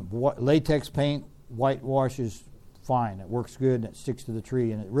 then latex paint, whitewash is fine. It works good and it sticks to the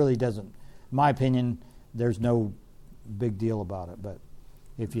tree, and it really doesn't. In my opinion, there's no big deal about it. But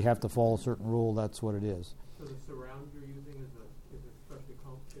if you have to follow a certain rule, that's what it is. So the Surround you're using is especially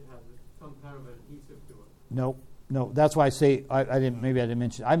it has some kind of adhesive to it. No. That's why I say I didn't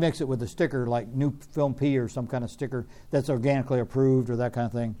mention. I mix it with a sticker like New Film P or some kind of sticker that's organically approved or that kind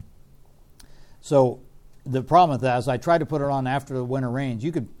of thing. So the problem with that is I try to put it on after the winter rains.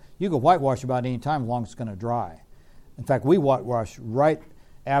 You could whitewash about any time as long as it's going to dry. In fact, we whitewash right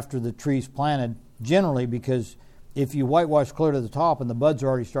after the tree's planted, generally because if you whitewash clear to the top and the buds are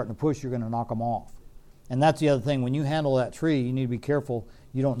already starting to push, you're going to knock them off. And that's the other thing. When you handle that tree, you need to be careful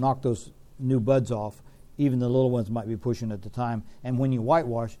you don't knock those new buds off. Even the little ones might be pushing at the time. And when you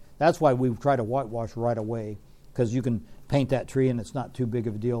whitewash, that's why we try to whitewash right away, because you can paint that tree and it's not too big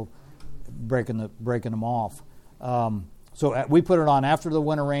of a deal breaking them off. So we put it on after the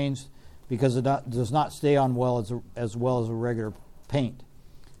winter rains because it does not stay on as well as a regular paint.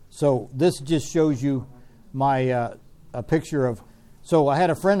 So this just shows you my a picture of. So I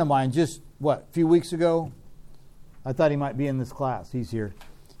had a friend of mine just a few weeks ago. I thought he might be in this class. He's here.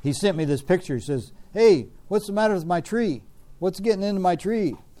 He sent me this picture. He says, "Hey, what's the matter with my tree? What's getting into my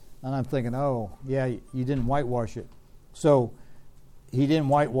tree?" And I'm thinking, "Oh, yeah, you didn't whitewash it." So he didn't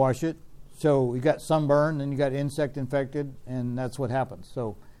whitewash it. So you got sunburn, and you got insect infected, and that's what happens.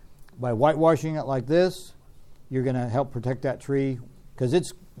 So by whitewashing it like this, you're going to help protect that tree because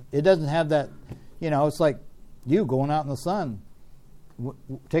it doesn't have that, it's like you going out in the sun,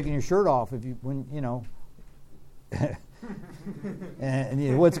 taking your shirt off and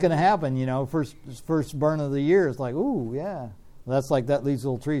what's going to happen? First burn of the year is like, ooh, yeah. Well, that's like these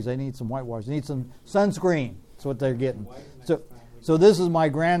little trees. They need some whitewash. They need some sunscreen. That's what they're getting. So this is my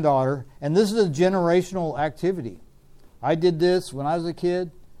granddaughter, and this is a generational activity. I did this when I was a kid.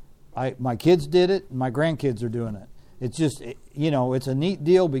 My kids did it, and my grandkids are doing it. It's just, it's a neat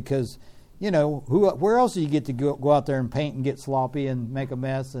deal because, where else do you get to go out there and paint and get sloppy and make a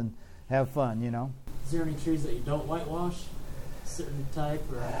mess and have fun, Is there any trees that you don't whitewash? Certain type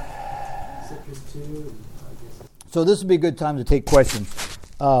or citrus too? So this would be a good time to take questions.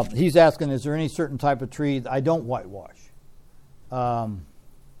 He's asking, is there any certain type of tree that I don't whitewash? Not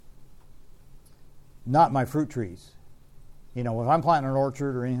my fruit trees. If I'm planting an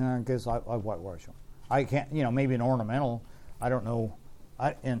orchard or anything like this, I whitewash them. I can't, maybe an ornamental. I don't know.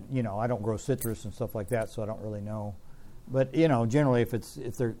 I don't grow citrus and stuff like that, so I don't really know. But generally, if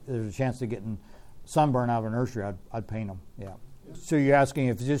there's a chance of getting sunburn out of a nursery, I'd paint them. Yeah. So you're asking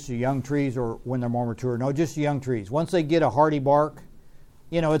if it's just the young trees or when they're more mature? No, just the young trees. Once they get a hardy bark,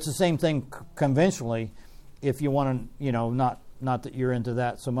 it's the same thing conventionally. If you want to, not that you're into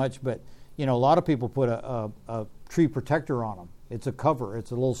that so much, but a lot of people put a tree protector on them. It's a cover.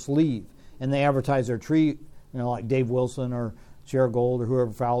 It's a little sleeve, and they advertise their tree, like Dave Wilson or Cher Gold or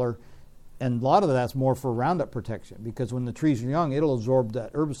whoever Fowler. And a lot of that's more for Roundup protection because when the trees are young, it'll absorb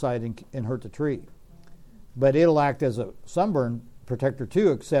that herbicide and hurt the tree. But it'll act as a sunburn protector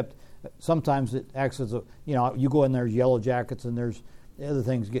too, except sometimes it acts as you go in there's yellow jackets and there's other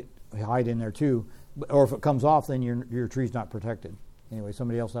things hide in there too. Or if it comes off, then your tree's not protected. Anyway,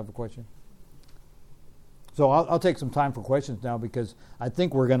 somebody else have a question? So I'll take some time for questions now because I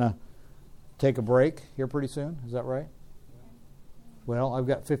think we're going to take a break here pretty soon. Is that right? Well, I've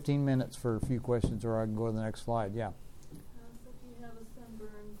got 15 minutes for a few questions, or I can go to the next slide. Yeah. So if you have a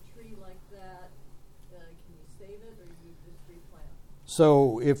sunburned tree like that, can you save it, or you just replant?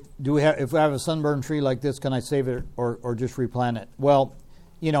 So if I have a sunburned tree like this, can I save it or just replant it? Well,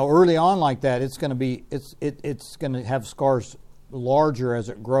 early on like that, it's going to have scars larger as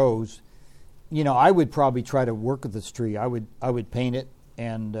it grows. I would probably try to work with this tree. I would paint it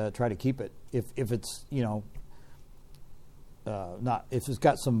and try to keep it if it's not if it's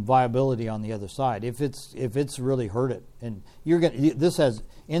got some viability on the other side. If it's really hurt it, and this has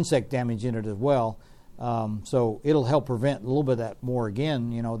insect damage in it as well. So it'll help prevent a little bit of that more again.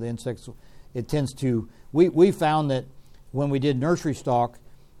 The insects, it tends to, we found that when we did nursery stock,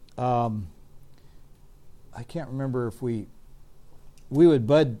 I can't remember if we would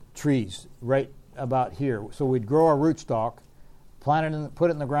bud trees right about here. So we'd grow our rootstock, plant it put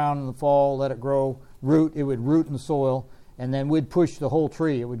it in the ground in the fall, let it grow, root, it would root in the soil, and then we'd push the whole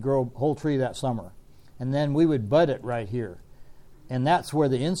tree. It would grow whole tree that summer. And then we would bud it right here. And that's where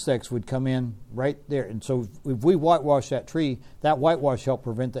the insects would come in right there. And so if we whitewash that tree, that whitewash helped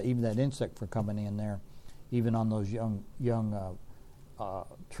prevent even that insect from coming in there, even on those young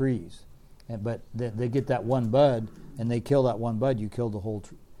trees. But they get that one bud, and they kill that one bud, you kill the whole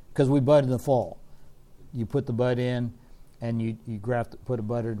tree. Because we bud in the fall. You put the bud in, and you put a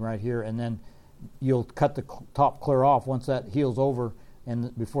bud in right here, and then you'll cut the top clear off. Once that heals over,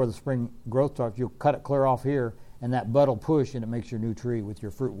 and before the spring growth starts, you'll cut it clear off here, and that bud will push, and it makes your new tree with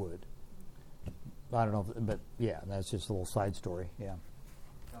your fruit wood. I don't know, but yeah, that's just a little side story. Yeah,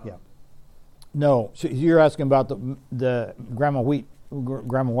 yeah. No, so you're asking about the Grandma White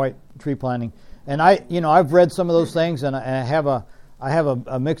tree planting, and I've read some of those things, and I have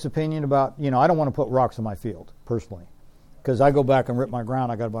a mixed opinion about. I don't want to put rocks in my field personally, because I go back and rip my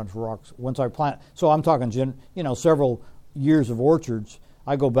ground. I got a bunch of rocks once I plant. So I'm talking, several years of orchards.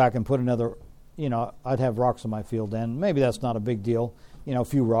 I go back and put another. I'd have rocks in my field then. Maybe that's not a big deal, a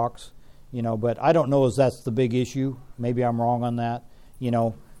few rocks, but I don't know if that's the big issue. Maybe I'm wrong on that.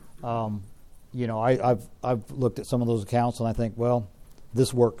 I've looked at some of those accounts and I think, well,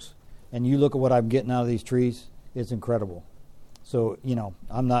 this works. And you look at what I'm getting out of these trees, it's incredible. So,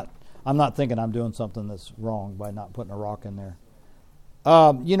 I'm not thinking I'm doing something that's wrong by not putting a rock in there.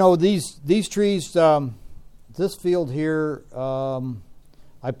 These trees, this field here,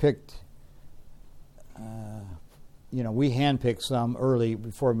 I picked. We hand-picked some early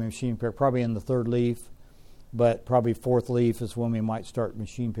before we machine pick, probably in the third leaf, but probably fourth leaf is when we might start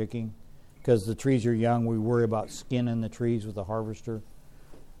machine picking, because the trees are young. We worry about skinning the trees with a harvester.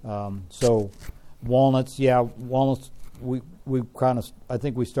 So walnuts, we kind of, I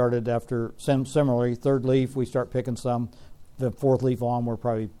think we started after, similarly, third leaf, we start picking some. The fourth leaf on, we're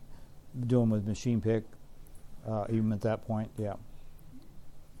probably doing with machine pick, even at that point, yeah.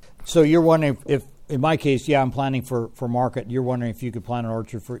 So you're wondering if in my case, I'm planning for market. You're wondering if you could plant an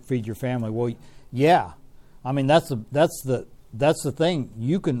orchard for feed your family. Well, yeah. I mean, that's the thing.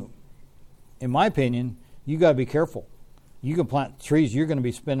 You can, in my opinion, you got to be careful. You can plant trees. You're going to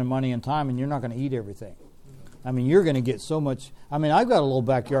be spending money and time, and you're not going to eat everything. I mean, you're going to get so much. I mean, I've got a little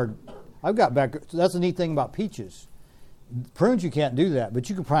backyard. That's the neat thing about peaches. Prunes, you can't do that, but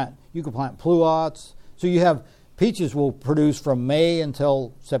you can plant pluots. So you have peaches will produce from May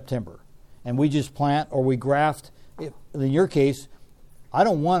until September. And we just plant or we graft. In your case, I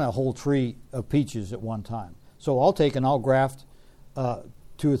don't want a whole tree of peaches at one time. So I'll graft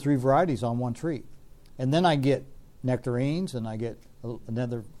 2 or 3 varieties on one tree. And then I get nectarines, and I get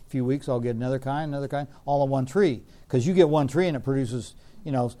another few weeks, I'll get another kind, all on one tree. Because you get one tree and it produces,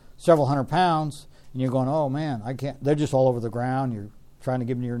 several hundred pounds, and you're going, oh man, I can't. They're just all over the ground. You're trying to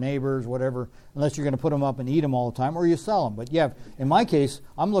give them to your neighbors, whatever, unless you're going to put them up and eat them all the time, or you sell them. But yeah, in my case,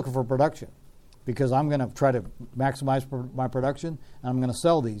 I'm looking for production because I'm going to try to maximize my production, and I'm going to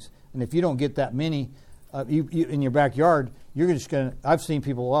sell these. And if you don't get that many you in your backyard, you're just going to, I've seen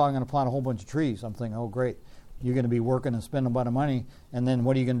people, I'm going to plant a whole bunch of trees. I'm thinking, oh, great. You're going to be working and spending a bunch of money, and then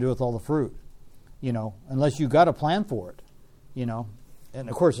what are you going to do with all the fruit? Unless you got a plan for it, And,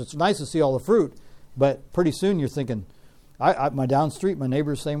 of course, it's nice to see all the fruit, but pretty soon you're thinking, my down street, my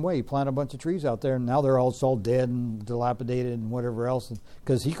neighbor's the same way. He planted a bunch of trees out there, and now they're all dead and dilapidated and whatever else,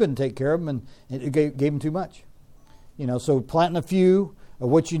 because he couldn't take care of them, and it gave him too much. So planting a few of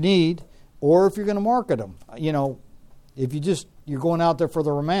what you need, or if you're going to market them, if you're going out there for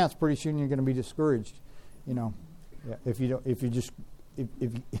the romance, pretty soon you're going to be discouraged. Yeah, if you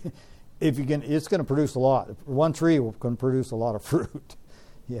can, it's going to produce a lot. One tree can produce a lot of fruit.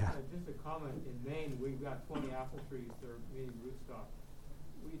 Yeah. Just a comment. In Maine, we've got 20 apple trees that are meeting rootstock.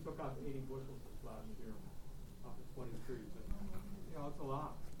 We took out 80 bushels this last year off of 20 trees. It's a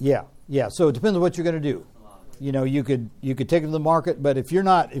lot. Yeah. So it depends on what you're going to do. you know, you could take it to the market, but if you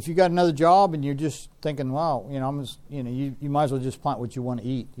got another job and you're just thinking, wow, you know, I'm just, you know, you might as well just plant what you want to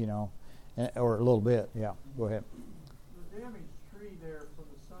eat, you know, or a little bit. Yeah, go ahead. The damaged tree there from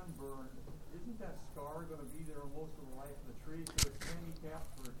the sunburn, isn't that scar going to be there most of the life of the tree? So it's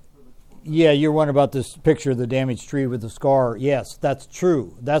handicapped for the. Yeah, you're wondering about this picture of the damaged tree with the scar. Yes, that's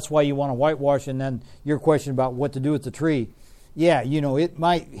true. That's why you want to whitewash. And then your question about what to do with the tree. Yeah, you know, it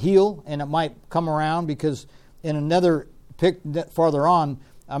might heal and it might come around, because in another pic farther on,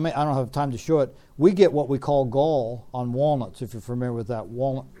 I don't have time to show it, we get what we call gall on walnuts, if you're familiar with that,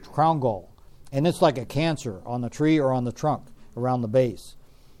 walnut crown gall. And it's like a cancer on the tree or on the trunk around the base.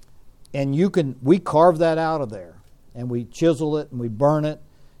 And we carve that out of there, and we chisel it and we burn it,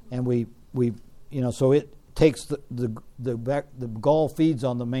 and we you know, so it takes the gall feeds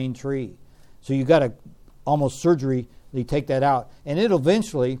on the main tree. So you got to almost surgery. They take that out, and it'll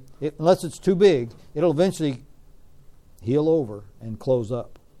eventually, unless it's too big, it'll eventually heal over and close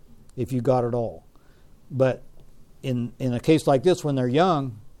up if you got it all. But in a case like this, when they're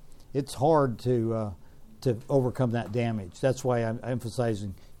young, it's hard to overcome that damage. That's why I'm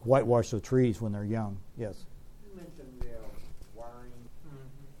emphasizing whitewash the trees when they're young. Yes. You mentioned wiring.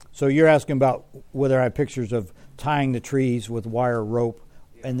 So you're asking about whether I have pictures of tying the trees with wire rope,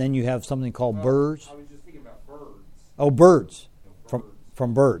 and then you have something called burrs. I was just thinking about birds. Oh, birds.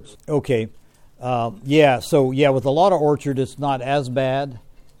 From birds. Okay. Yeah, so yeah, with a lot of orchard, it's not as bad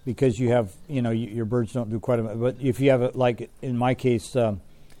because you have, you know, your birds don't do quite a bit. But if you have, like in my case,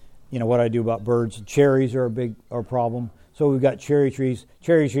 you know, what I do about birds, cherries are a problem. So we've got cherry trees.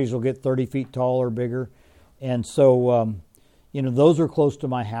 Cherry trees will get 30 feet tall or bigger. And so, you know, those are close to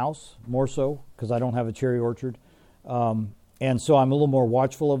my house more so because I don't have a cherry orchard. And so I'm a little more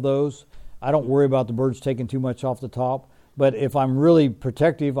watchful of those. I don't worry about the birds taking too much off the top. But if I'm really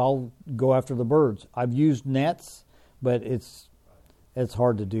protective, I'll go after the birds. I've used nets, but it's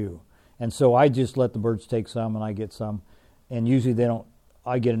hard to do. And so I just let the birds take some and I get some. And usually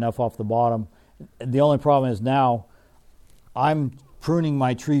I get enough off the bottom. The only problem is now I'm pruning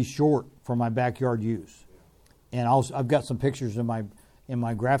my trees short for my backyard use. And I've got some pictures in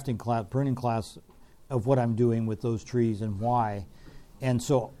my grafting class, pruning class, of what I'm doing with those trees and why. And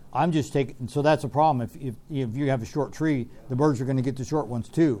so I'm just taking. So that's a problem. If you have a short tree, the birds are going to get the short ones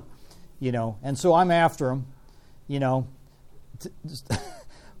too, you know. And so I'm after them, you know.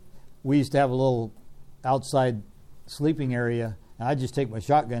 We used to have a little outside sleeping area, and I'd just take my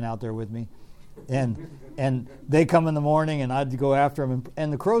shotgun out there with me, and they come in the morning, and I'd go after them.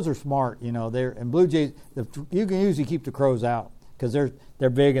 And the crows are smart, you know. And blue jays. You can usually keep the crows out because they're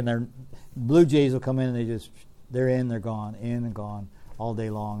big, and blue jays will come in and they're in, they're gone, in and gone all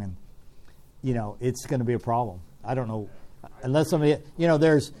day long, and you know it's going to be a problem. I don't know unless somebody, you know,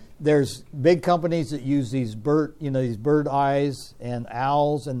 there's big companies that use these bird eyes and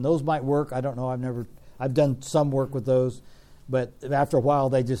owls, and those might work. I don't know. I've done some work with those, but after a while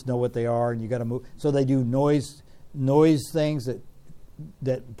they just know what they are, and you got to move. So they do noise things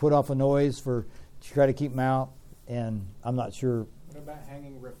that put off a noise to try to keep them out, and I'm not sure. What about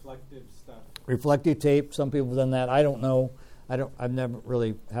hanging reflective stuff? Reflective tape. Some people have done that. I don't know. I've never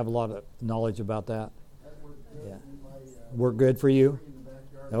really have a lot of knowledge about that. Yeah. Work good for you?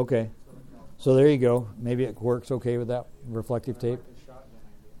 Okay. So there you go. Maybe it works okay with that reflective tape.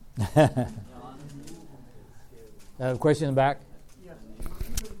 Question in the back? Yes. You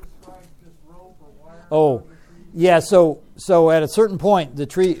could describe this rope or wire. Oh, yeah. So at a certain point, the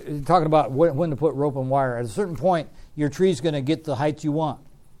tree. Talking about when to put rope and wire. At a certain point, your tree's going to get the height you want.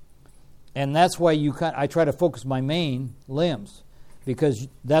 And that's why I try to focus my main limbs, because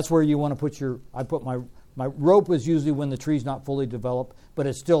that's where you want to put I put my rope is usually when the tree's not fully developed, but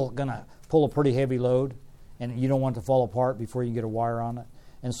it's still going to pull a pretty heavy load, and you don't want it to fall apart before you get a wire on it.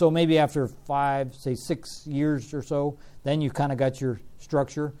 And so maybe after 5, say 6 years or so, then you kind of got your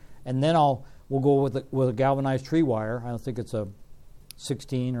structure, and then we'll go with a galvanized tree wire. I don't think it's a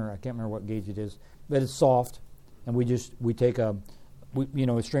 16 or I can't remember what gauge it is, but it's soft, and we take a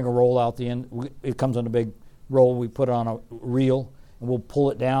string a roll out the end. It comes on a big roll. We put it on a reel, and we'll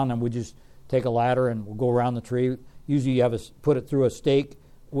pull it down, and we just take a ladder, and we'll go around the tree. Usually you put it through a stake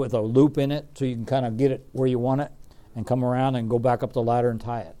with a loop in it so you can kind of get it where you want it and come around and go back up the ladder and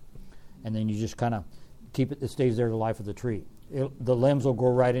tie it. And then you just kind of keep it. It stays there the life of the tree. The limbs will go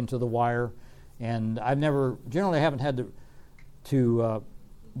right into the wire. And generally haven't had to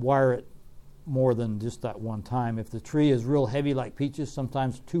wire it more than just that one time. If the tree is real heavy like peaches,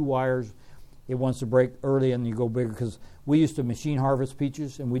 sometimes 2 wires, it wants to break early and you go bigger, because we used to machine harvest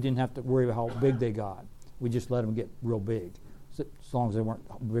peaches and we didn't have to worry about how big they got. We just let them get real big, as long as they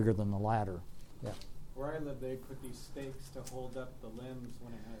weren't bigger than the ladder. Yeah. Where I live, they put these stakes to hold up the limbs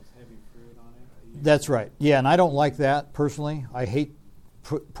when it has heavy fruit on it. That's right. Yeah, and I don't like that personally. I hate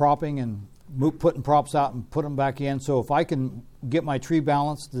propping and putting props out and put them back in. So if I can get my tree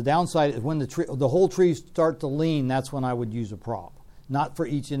balanced, the downside is when the whole tree starts to lean, that's when I would use a prop. Not for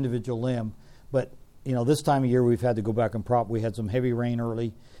each individual limb, but this time of year we've had to go back and prop. We had some heavy rain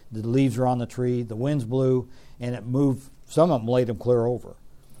early. The leaves were on the tree. The winds blew, and it moved. Some of them laid them clear over.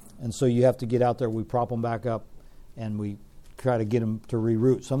 And so you have to get out there. We prop them back up, and we try to get them to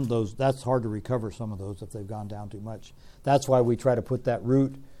reroot. Some of those, that's hard to recover some of those if they've gone down too much. That's why we try to put that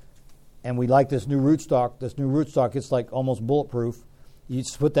root. And we like this new rootstock. This new rootstock, it's like almost bulletproof. You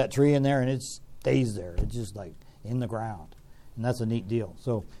just put that tree in there, and it stays there. It's just like in the ground. And that's a neat deal.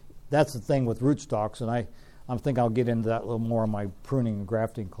 So that's the thing with rootstocks, and I think I'll get into that a little more in my pruning and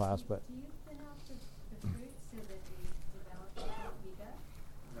grafting class. But do you thin out the fruit so that they develop the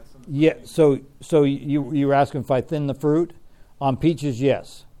yeah, so you were asking if I thin the fruit on peaches?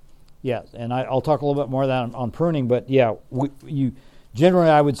 Yes, and I'll talk a little bit more of that on pruning. But yeah, generally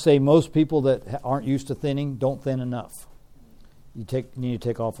I would say most people that aren't used to thinning don't thin enough. You need to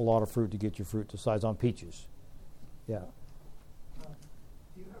take off a lot of fruit to get your fruit to size on peaches. Yeah.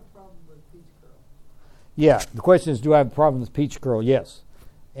 Do you have a problem with peach curl? Yeah, the question is, do I have a problem with peach curl? Yes,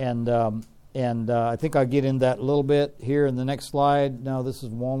 and I think I'll get into that a little bit here in the next slide. No, this is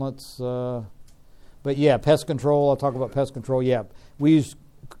walnuts, but yeah, pest control. I'll talk about pest control. Yeah,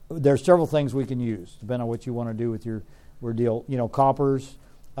 there's several things we can use depending on what you want to do with your deal. Coppers.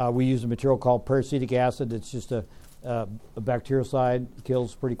 We use a material called peracetic acid. It's just a bactericide,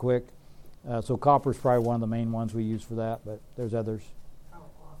 kills pretty quick. So copper is probably one of the main ones we use for that, but there's others. How often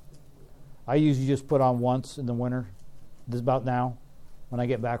do you I usually just put on once in the winter. This is about now. When I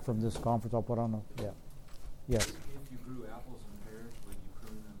get back from this conference, I'll put on Yes. If you grew apples and pears, would you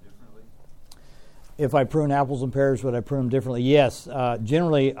prune them differently? If I prune apples and pears, would I prune them differently? Yes.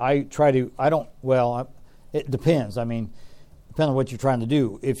 Generally, I try to. I don't. Well, it depends. I mean, depending on what you're trying to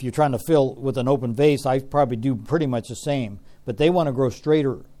do. If you're trying to fill with an open vase, I probably do pretty much the same. But they want to grow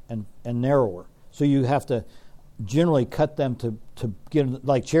straighter and narrower. So you have to generally cut them to get them,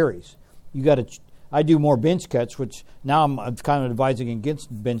 like cherries. You got to. I do more bench cuts, which now I'm kind of advising against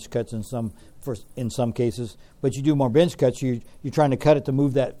bench cuts in some cases. But you do more bench cuts. You're trying to cut it to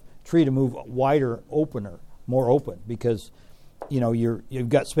move that tree to move wider, more open, because you've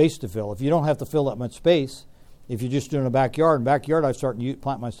got space to fill. If you don't have to fill that much space, if you're just doing a backyard, I start to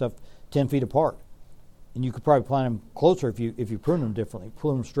plant my stuff 10 feet apart, and you could probably plant them closer if you prune them differently.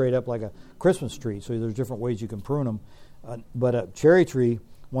 Prune them straight up like a Christmas tree. So there's different ways you can prune them. But a cherry tree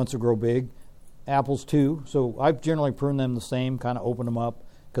wants to grow big. Apples too. So I generally prune them the same, kind of open them up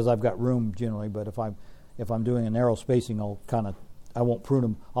because I've got room generally. But if I'm doing a narrow spacing, I won't prune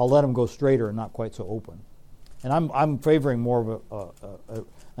them. I'll let them go straighter and not quite so open. And I'm favoring more of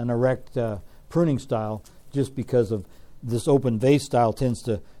an erect pruning style, just because of this open vase style tends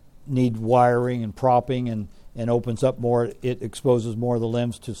to need wiring and propping and opens up more. It exposes more of the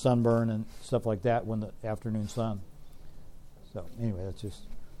limbs to sunburn and stuff like that when the afternoon sun. So anyway, that's just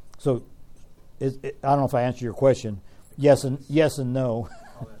so. I don't know if I answered your question. Yes and no.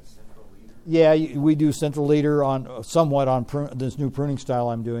 Call that central leader? Yeah, we do central leader on somewhat on this new pruning style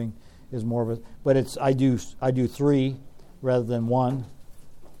I'm doing is more of a, but I do 3 rather than 1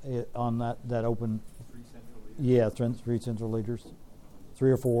 on that open. 3 central leaders? Yeah, 3 central leaders, 3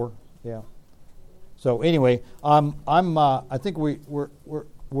 or 4. Yeah. So anyway, I think we're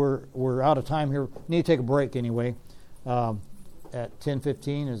out of time here. Need to take a break anyway. At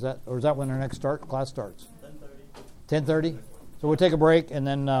 10:15, is that when our next class starts? 10:30. 10:30. So we'll take a break and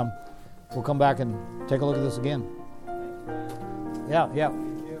then we'll come back and take a look at this again. Yeah. Yep.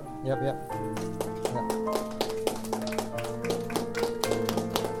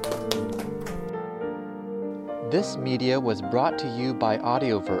 This media was brought to you by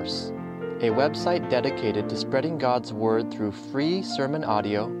Audioverse, a website dedicated to spreading God's Word through free sermon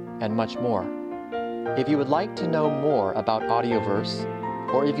audio and much more. If you would like to know more about Audioverse,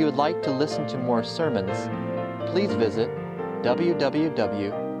 or if you would like to listen to more sermons, please visit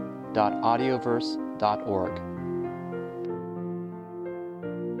www.audioverse.org.